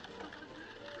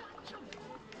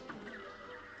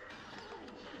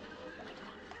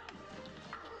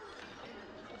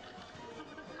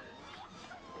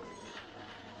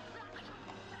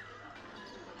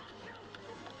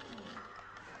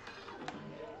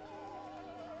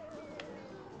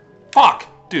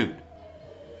 Fuck, dude.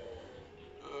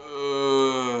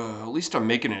 At least I'm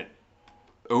making it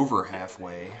over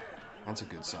halfway. That's a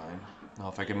good sign. Now,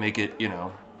 if I could make it, you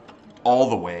know, all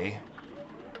the way,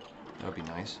 that would be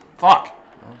nice. Fuck!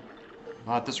 Well,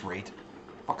 not at this rate.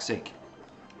 Fuck's sake.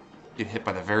 Get hit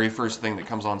by the very first thing that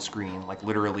comes on screen, like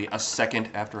literally a second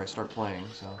after I start playing,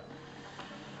 so.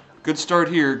 Good start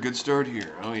here, good start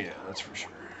here. Oh yeah, that's for sure.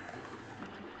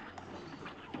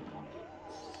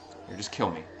 Here, just kill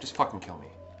me. Just fucking kill me.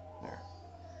 There.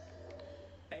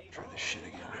 Try this shit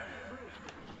again.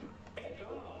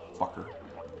 Fucker.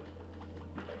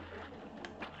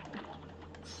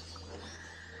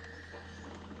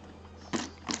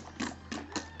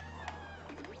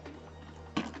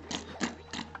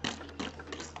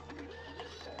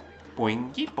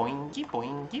 Boingy, boingy,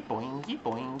 boingy, boingy,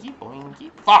 boingy,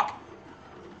 boingy. Fuck!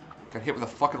 Got hit with a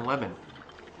fucking lemon.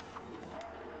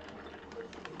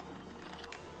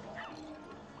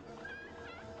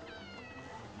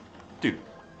 Dude.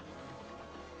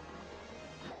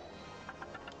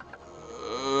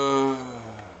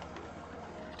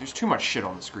 There's too much shit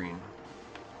on the screen.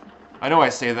 I know I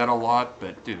say that a lot,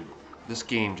 but dude, this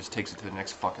game just takes it to the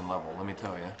next fucking level, let me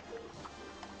tell you.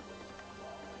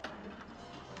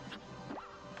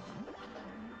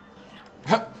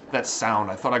 That sound,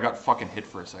 I thought I got fucking hit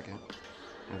for a second.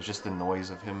 It was just the noise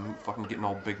of him fucking getting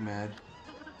all big mad.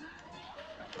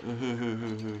 Fuck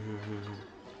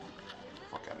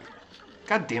out of here.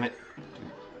 God damn it.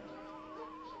 Dude.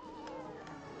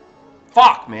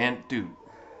 Fuck, man. Dude.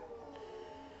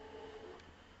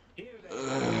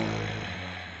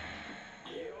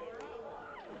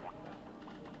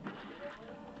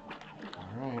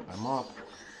 Alright, I'm up.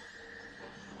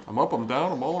 I'm up, I'm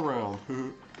down, I'm all around.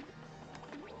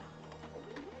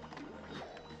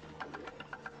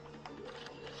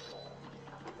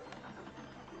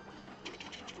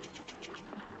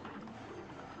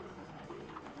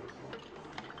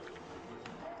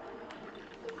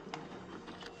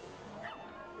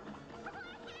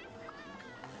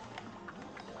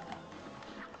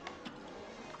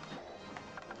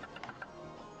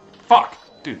 Fuck!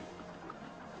 Dude.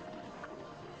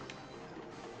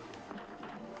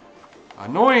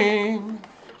 Annoying!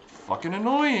 Fucking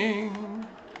annoying!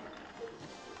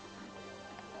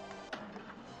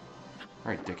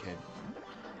 Alright, dickhead.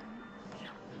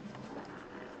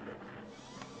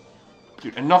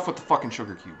 Dude, enough with the fucking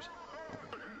sugar cubes.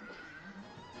 Okay.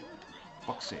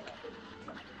 Fuck's sake.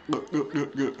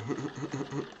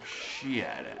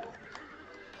 Shit.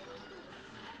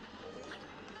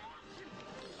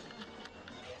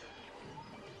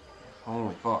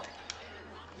 Holy fuck.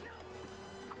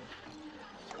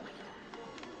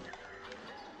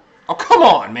 Oh, come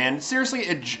on, man. Seriously,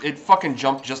 it fucking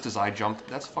jumped just as I jumped.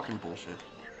 That's fucking bullshit.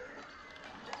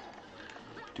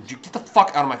 Dude, you get the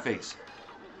fuck out of my face.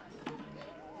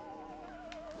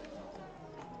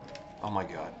 Oh my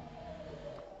god.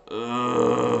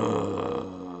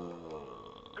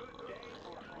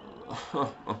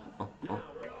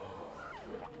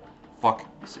 Fuck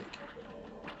sake.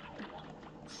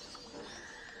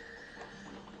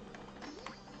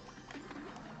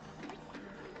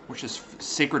 Wish this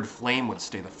sacred flame would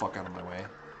stay the fuck out of my way.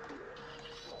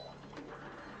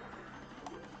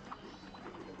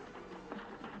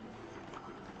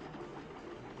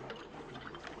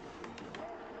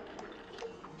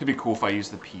 It'd be cool if I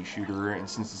used the pea shooter, and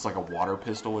since it's like a water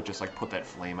pistol, it just like put that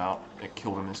flame out. It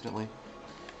killed him instantly.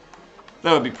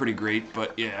 That would be pretty great,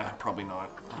 but yeah, probably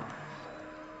not.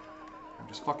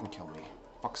 Just fucking kill me.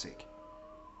 Fuck's sake.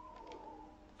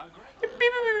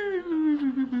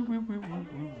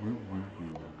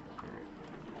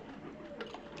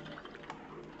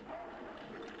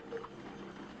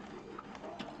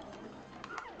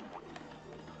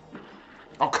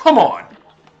 Oh, come on!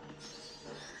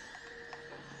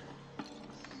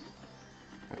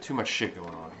 Got too much shit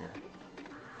going on here.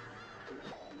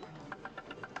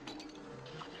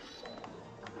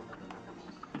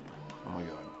 Oh my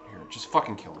god. Here, just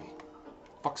fucking kill me.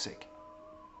 Fuck's sake.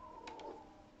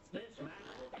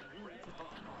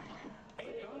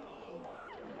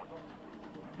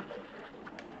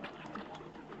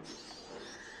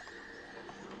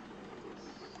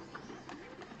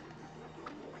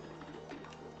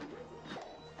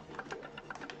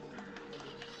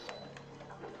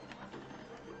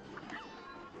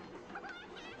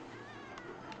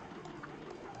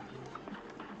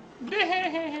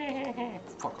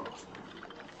 Fuck off.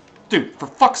 Dude, for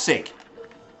fuck's sake.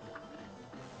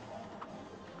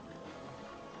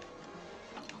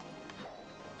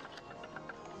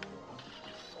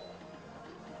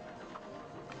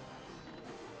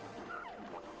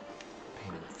 Pain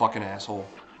in the fucking asshole.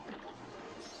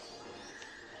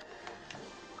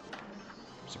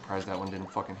 I'm surprised that one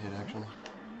didn't fucking hit, actually.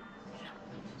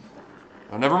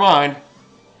 Oh, never mind.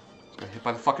 Just got hit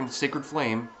by the fucking sacred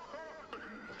flame.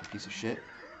 Piece of shit.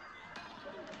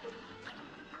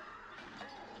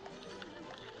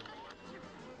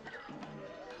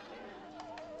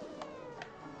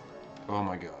 Oh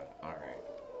my god. Alright.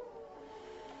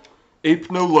 Ape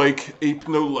no like, ape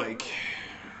no like.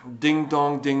 Ding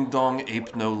dong,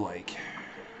 ape no like.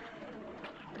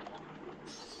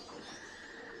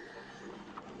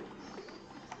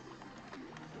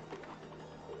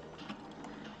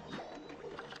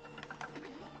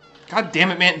 God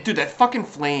damn it, man. Dude, that fucking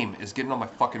flame is getting on my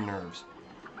fucking nerves.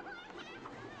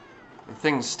 The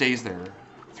thing stays there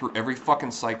through every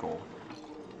fucking cycle.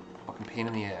 Fucking pain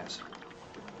in the ass.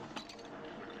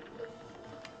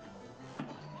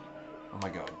 Oh my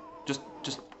god. Just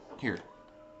here.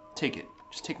 Take it.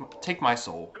 Just take my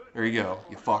soul. There you go.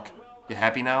 You fuck. You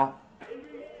happy now?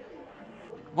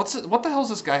 What the hell does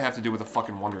this guy have to do with a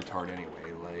fucking Wonder Tart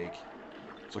anyway? Like,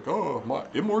 it's like, oh, my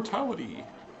immortality.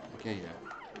 Okay, yeah.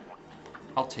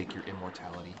 I'll take your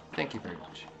immortality. Thank you very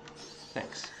much.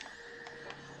 Thanks.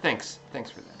 Thanks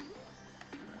for that.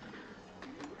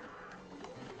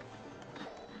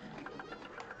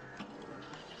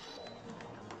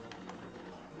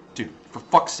 Dude, for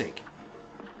fuck's sake.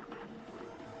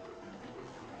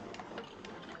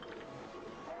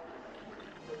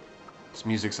 This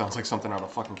music sounds like something out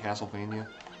of fucking Castlevania.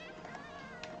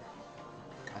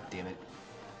 God damn it.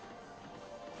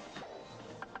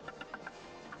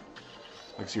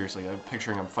 Like, seriously, I'm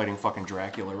picturing I'm fighting fucking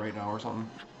Dracula right now or something.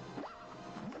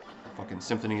 Fucking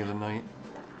Symphony of the Night.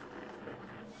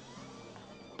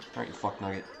 Alright, you fuck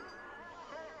nugget.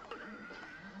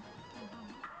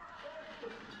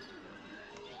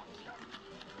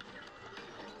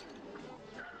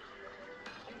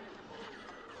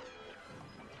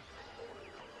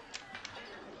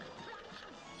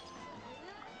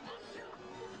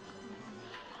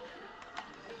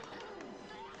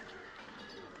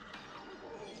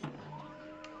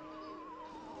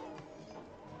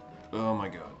 Oh my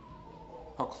god.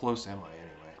 How close am I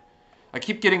anyway? I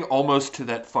keep getting almost to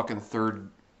that fucking third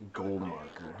gold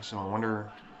marker, so I wonder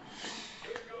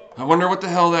what the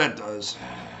hell that does.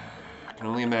 I can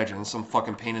only imagine. It's some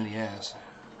fucking pain in the ass.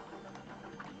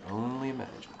 Only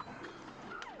imagine.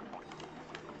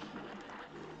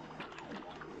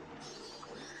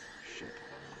 Shit.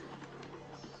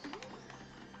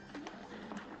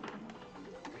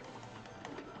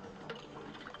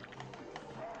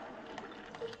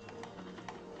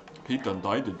 He done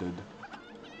died, dude.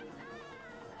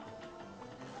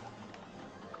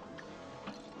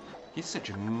 He's such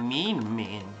a mean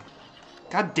man.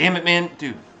 God damn it, man.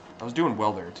 Dude, I was doing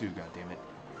well there, too, god damn it.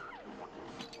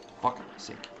 Fuck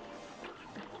sake.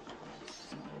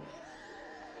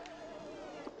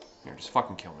 Here, just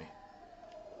fucking kill me.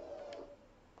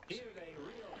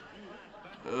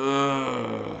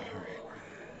 Alright.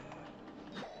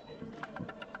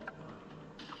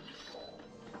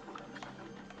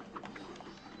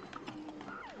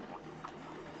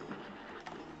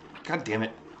 God damn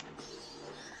it.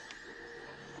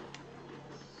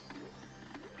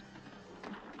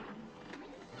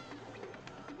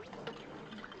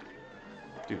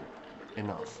 Dude,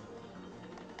 enough.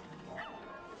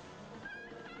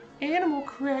 Animal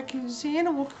crackers,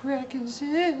 animal crackers.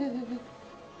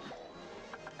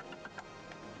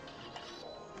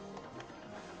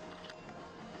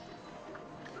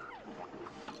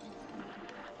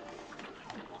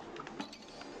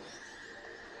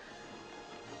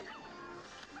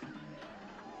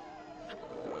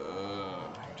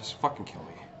 Doggos. Fucking kill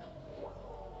me.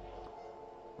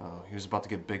 Oh, he was about to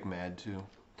get big mad, too.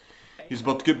 He's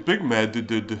about to get big mad,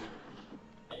 dude.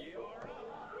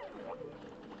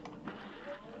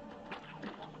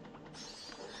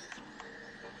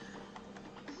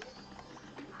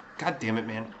 God damn it,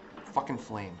 man. Fucking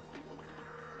flame.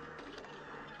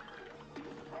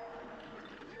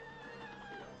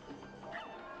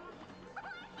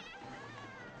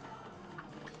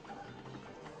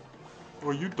 Oh,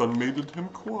 you done made him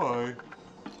cry.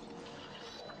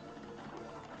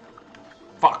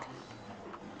 Fuck.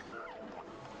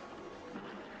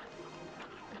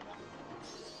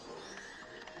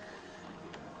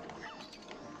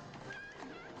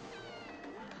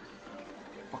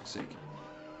 Fuck's sake.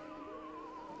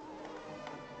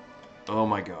 Oh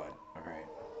my god. Alright.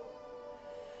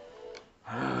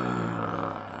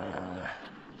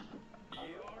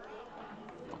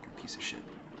 Fucking piece of shit.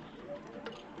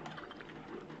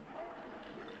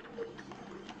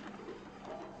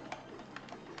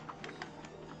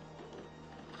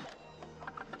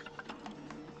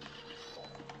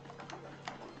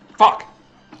 Fuck!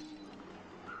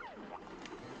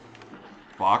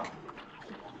 Fuck.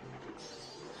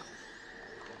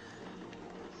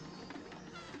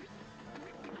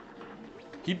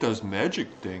 He does magic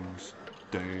things.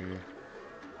 Dang.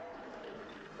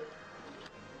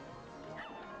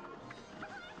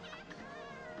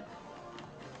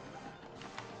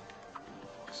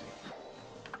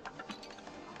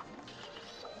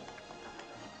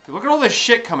 Dude, look at all this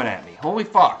shit coming at me. Holy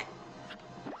fuck.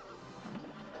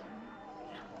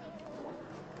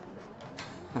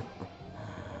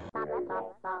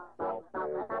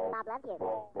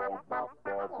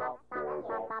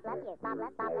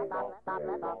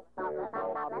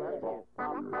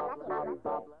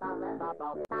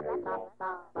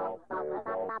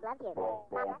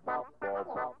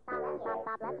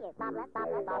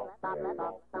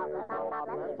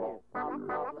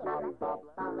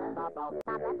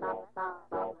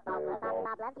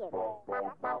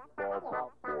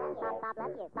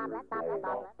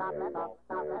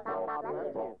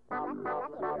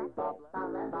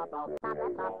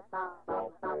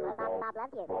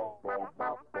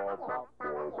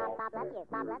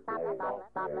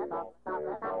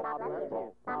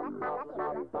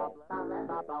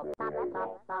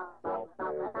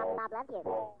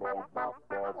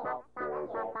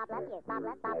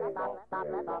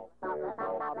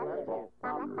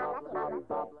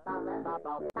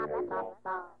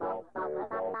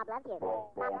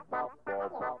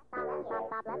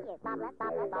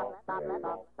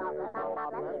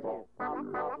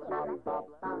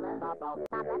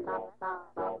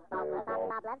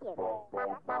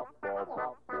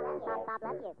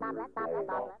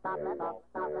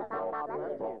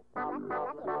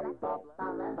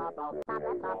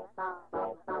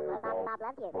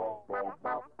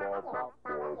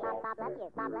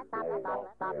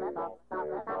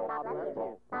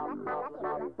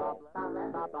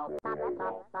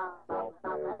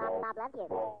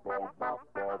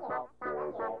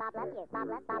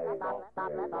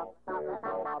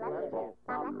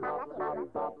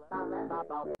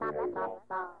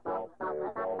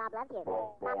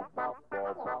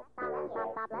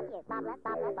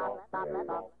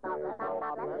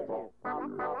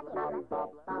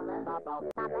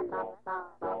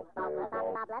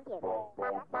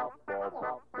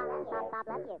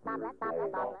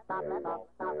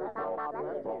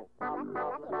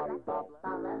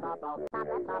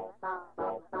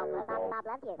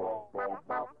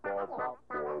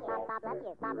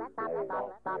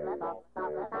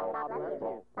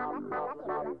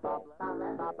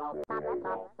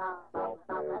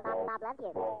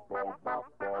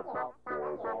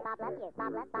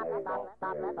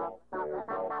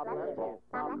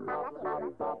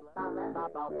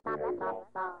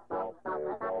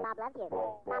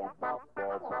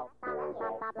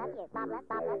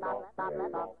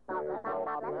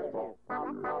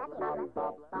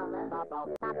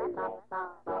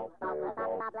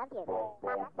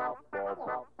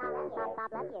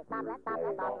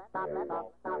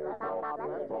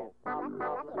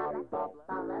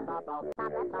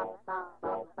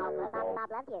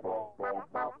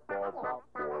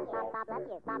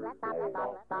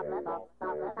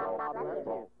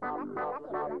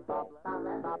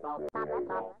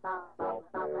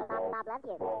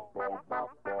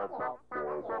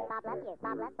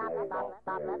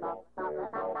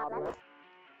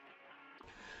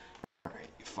 Alright,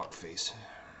 you fuckface.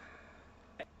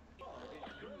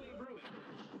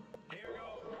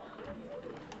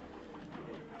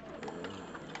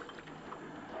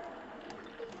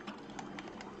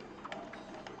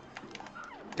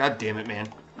 God damn it, man.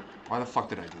 Why the fuck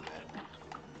did I do that?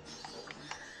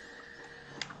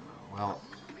 Well,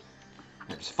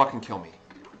 yeah, just fucking kill me.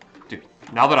 Dude,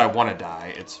 now that I want to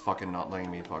die, it's fucking not letting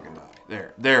me fucking die.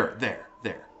 There,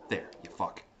 you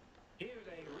fuck.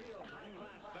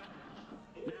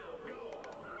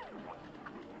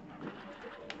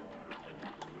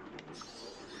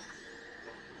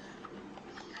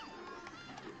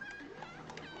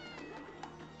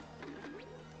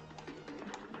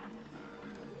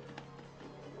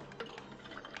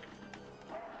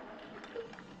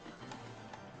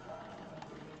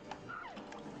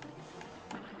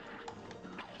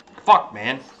 Fuck,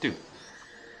 man. Dude.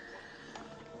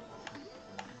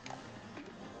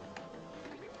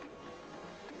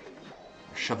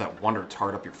 Shove that wonder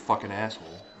tart up your fucking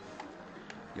asshole.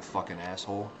 You fucking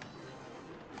asshole.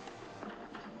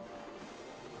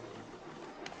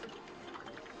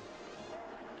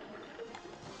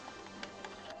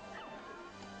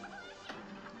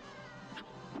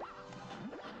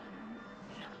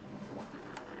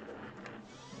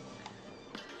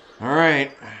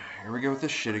 Alright. Here we go with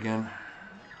this shit again.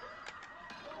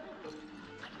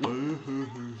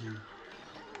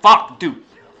 Fuck, dude.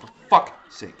 For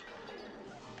fuck's sake.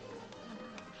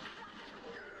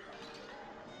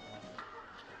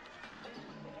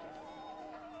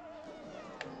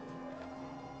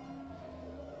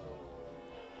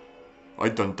 I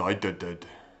done died dead.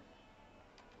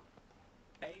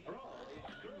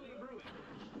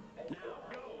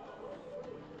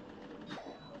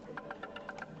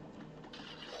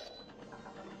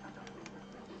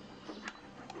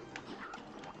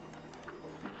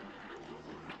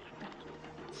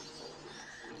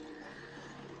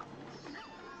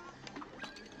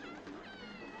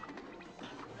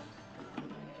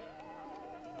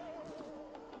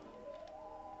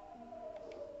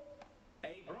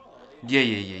 Yeah.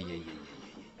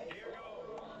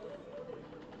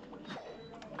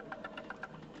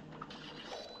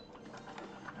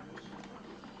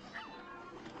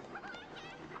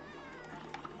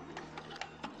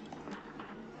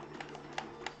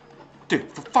 Dude,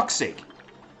 for fuck's sake.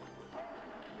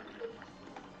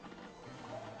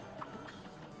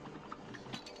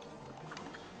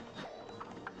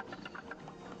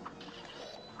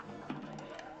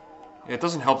 It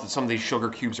doesn't help that some of these sugar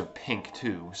cubes are pink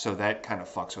too, so that kind of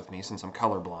fucks with me since I'm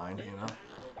colorblind, you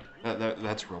know?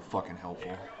 That's real fucking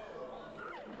helpful.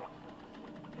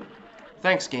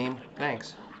 Thanks, game.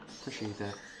 Thanks. Appreciate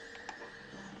that.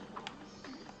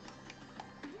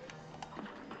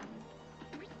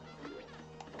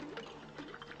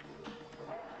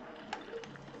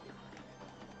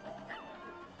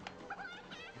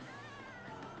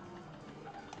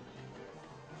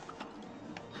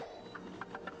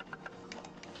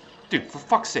 Dude, for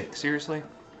fuck's sake, seriously?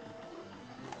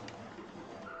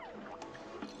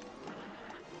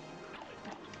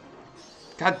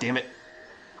 God damn it.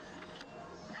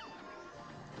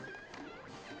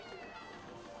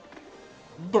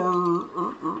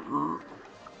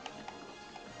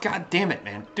 God damn it,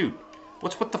 man. Dude,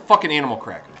 what's with the fucking animal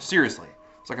crackers? Seriously.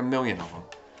 It's like a million of them.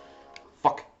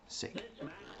 Fuck's sake.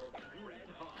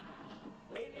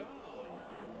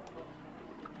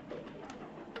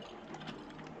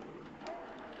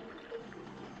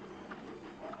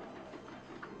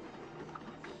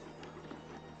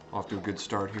 Off to a good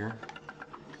start here.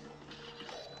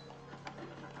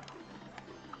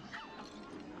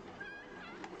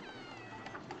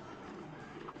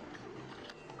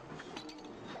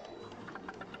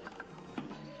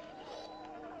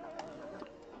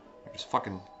 Just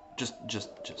fucking, just.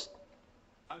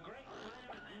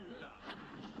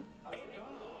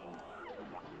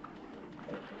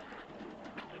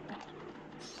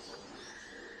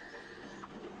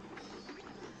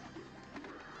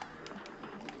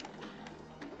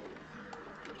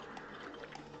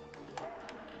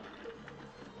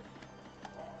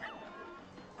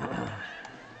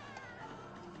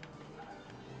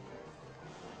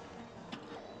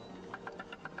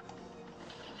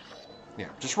 Yeah,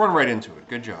 just run right into it.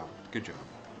 Good job. Good job.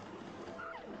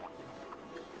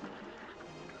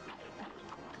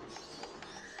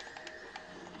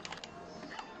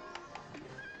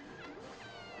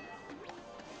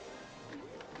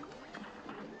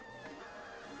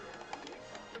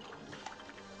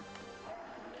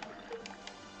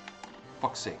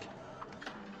 Fuck's sake.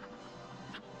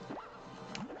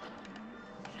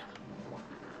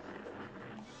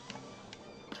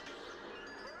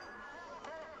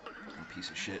 Piece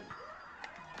of shit.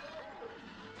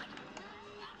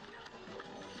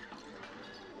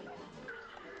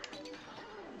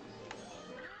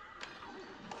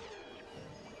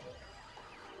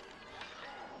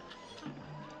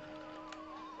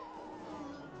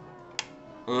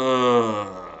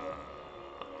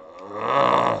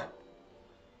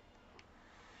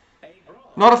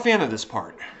 Not a fan of this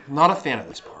part. Not a fan of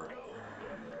this part.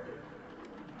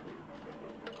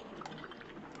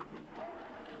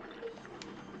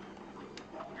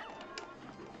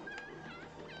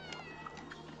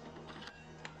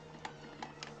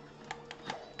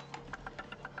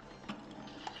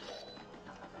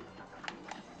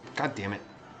 God damn it.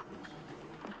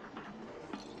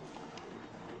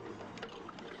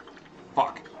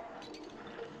 Fuck.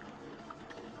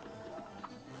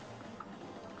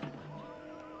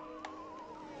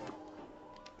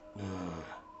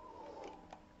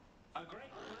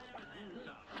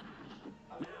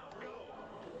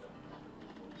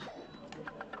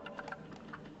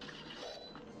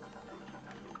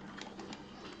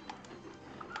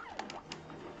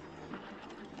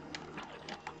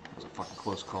 Fucking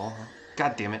close call, huh?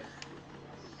 God damn it.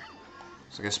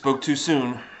 Looks like I spoke too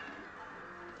soon.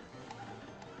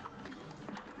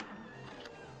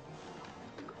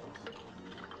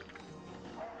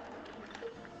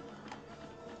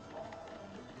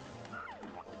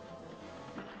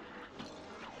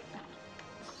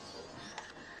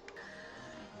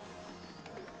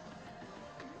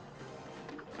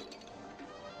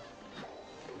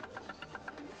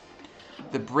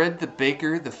 The bread, the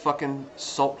baker, the fucking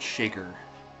salt shaker.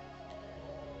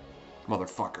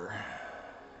 Motherfucker.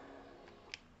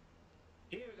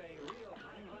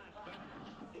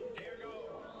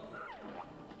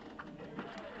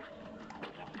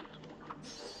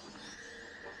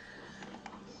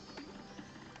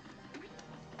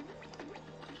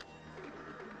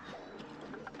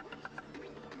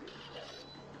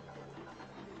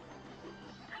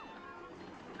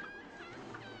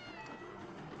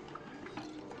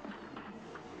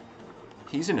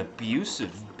 He's an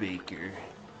abusive baker.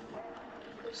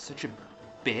 Such a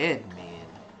bad man.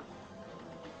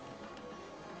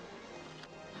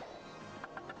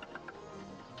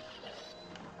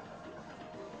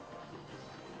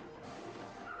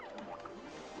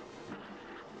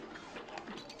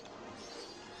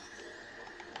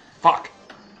 Fuck.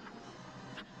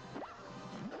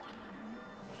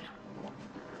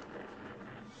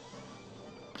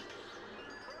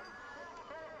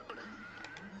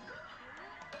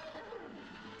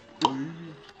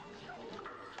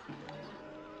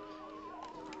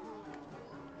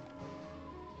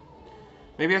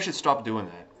 Maybe I should stop doing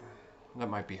that. That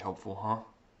might be helpful,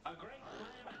 huh?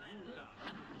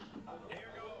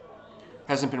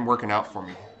 Hasn't been working out for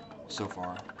me so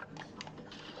far.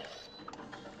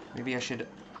 Maybe I should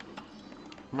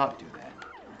not do that.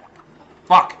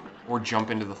 Fuck! Or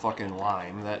jump into the fucking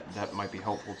line. That might be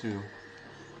helpful too.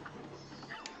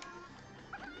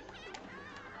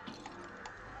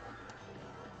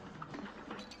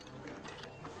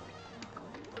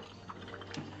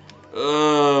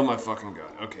 Oh my fucking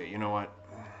god. Okay, you know what?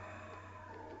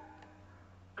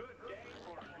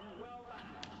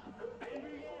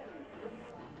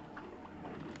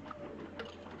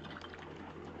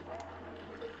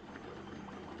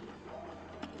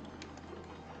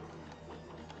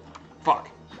 Fuck.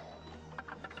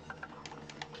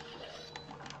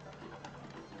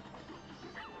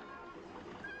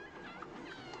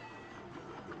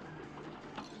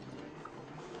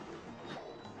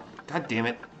 God damn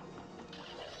it.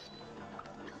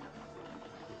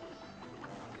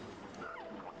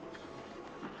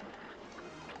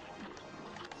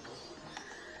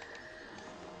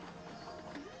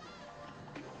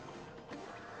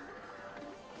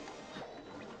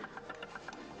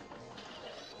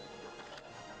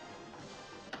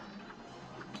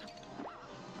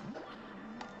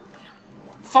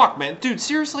 Fuck, man. Dude,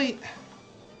 seriously?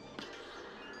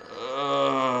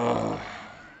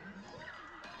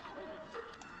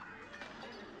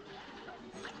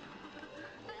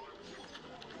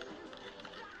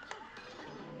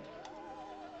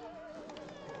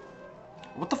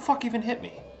 What the fuck even hit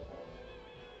me?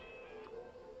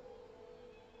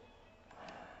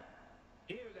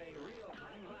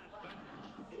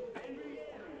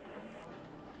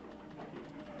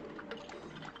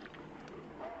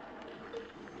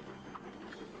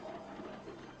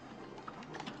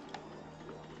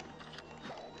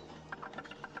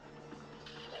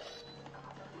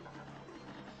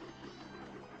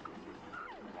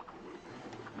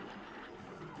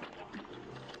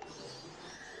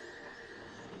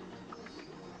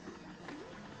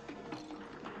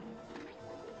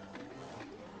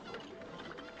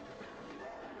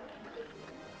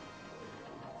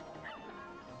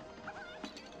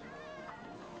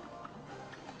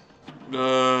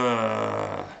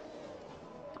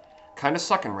 Kind of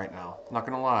sucking right now. Not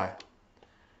gonna lie.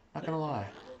 Not gonna lie.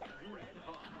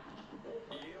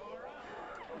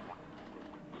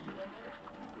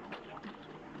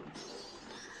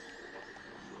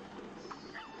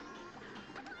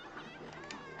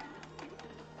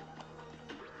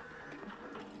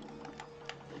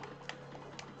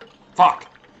 Fuck!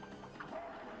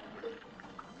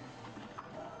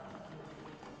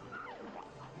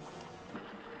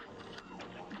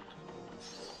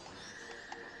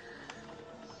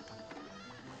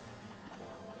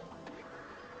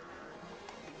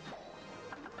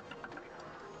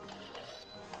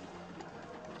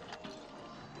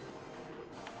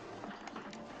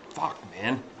 Fuck,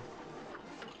 man.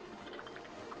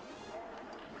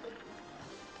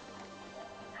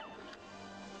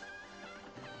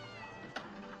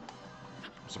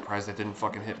 I'm surprised that didn't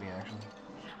fucking hit me, actually.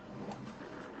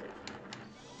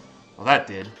 Well, that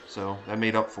did, so that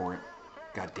made up for it.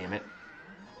 God damn it.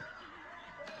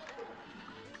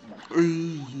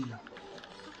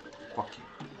 Fuck you.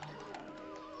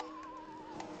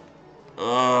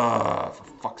 For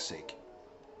fuck's sake.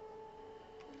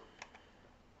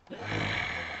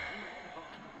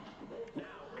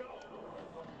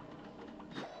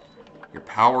 Your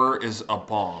power is a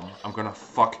bomb. I'm gonna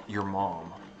fuck your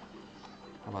mom.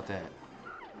 How about that?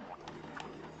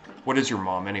 What is your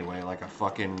mom anyway? Like a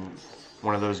fucking...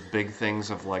 one of those big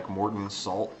things of like Morton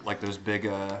salt? Like those big,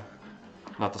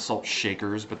 not the salt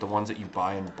shakers, but the ones that you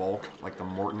buy in bulk? Like the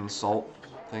Morton salt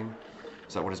thing?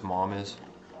 Is that what his mom is?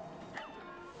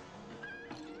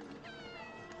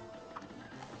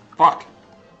 Fuck!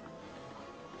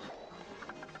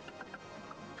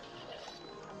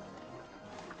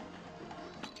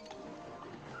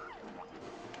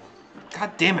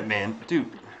 God damn it, man. Dude.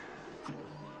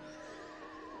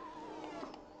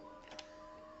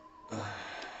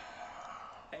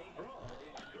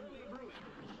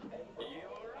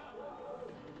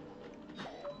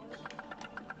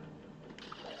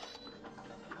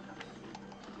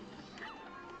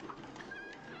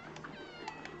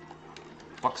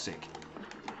 Fuck's sake.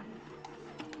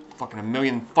 Fucking a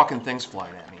million fucking things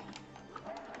flying at me.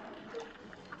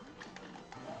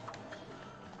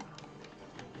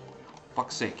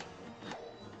 Fuck's sake.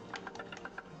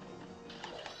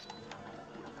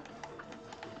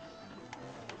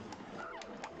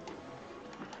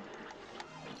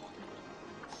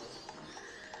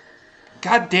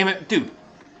 God damn it, dude.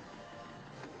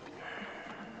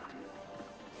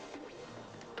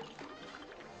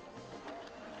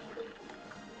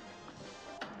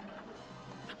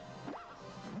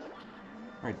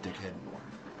 Alright, dickhead.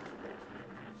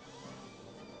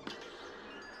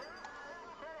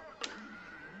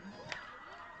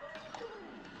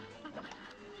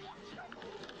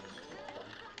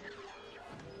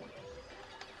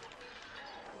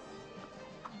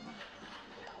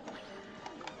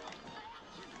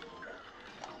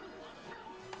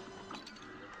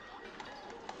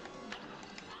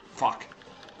 Fuck.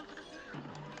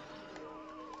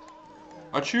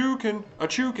 A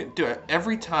chukin. Dude,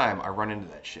 every time I run into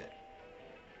that shit.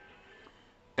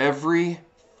 Every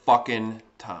fucking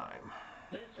time.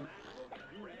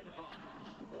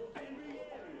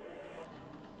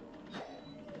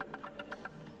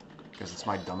 Because it's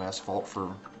my dumbass fault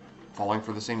for falling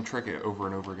for the same trick over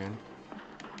and over again.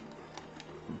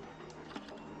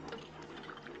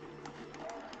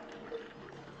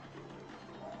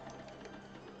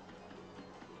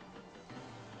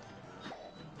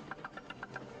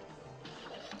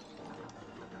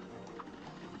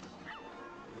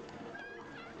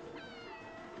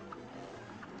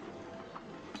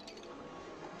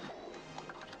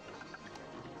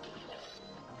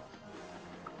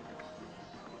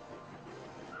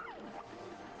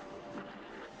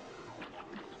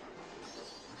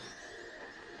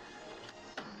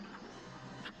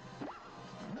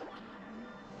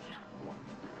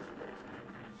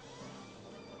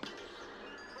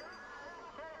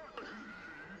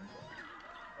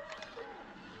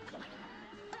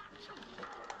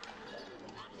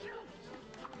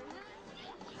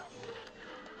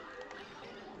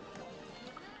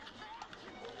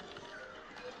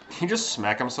 He just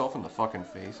smack himself in the fucking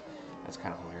face. That's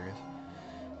kind of hilarious.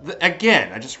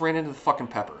 Again, I just ran into the fucking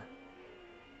pepper.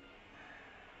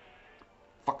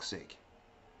 Fuck's sake.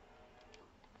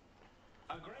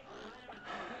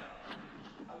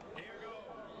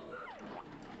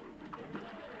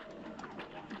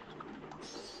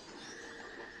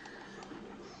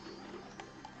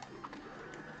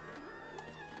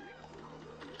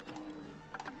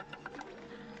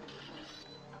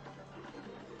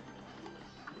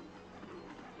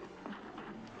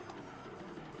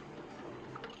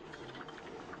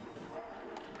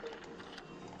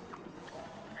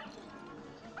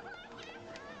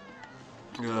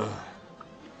 Ugh.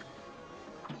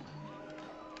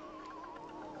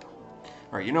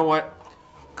 Alright, you know what?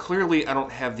 Clearly I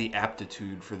don't have the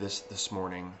aptitude for this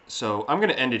morning, so I'm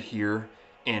going to end it here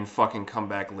and fucking come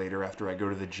back later after I go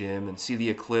to the gym and see the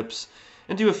eclipse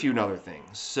and do a few other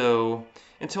things. So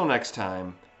until next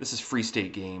time, this is Free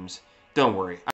State Games. Don't worry.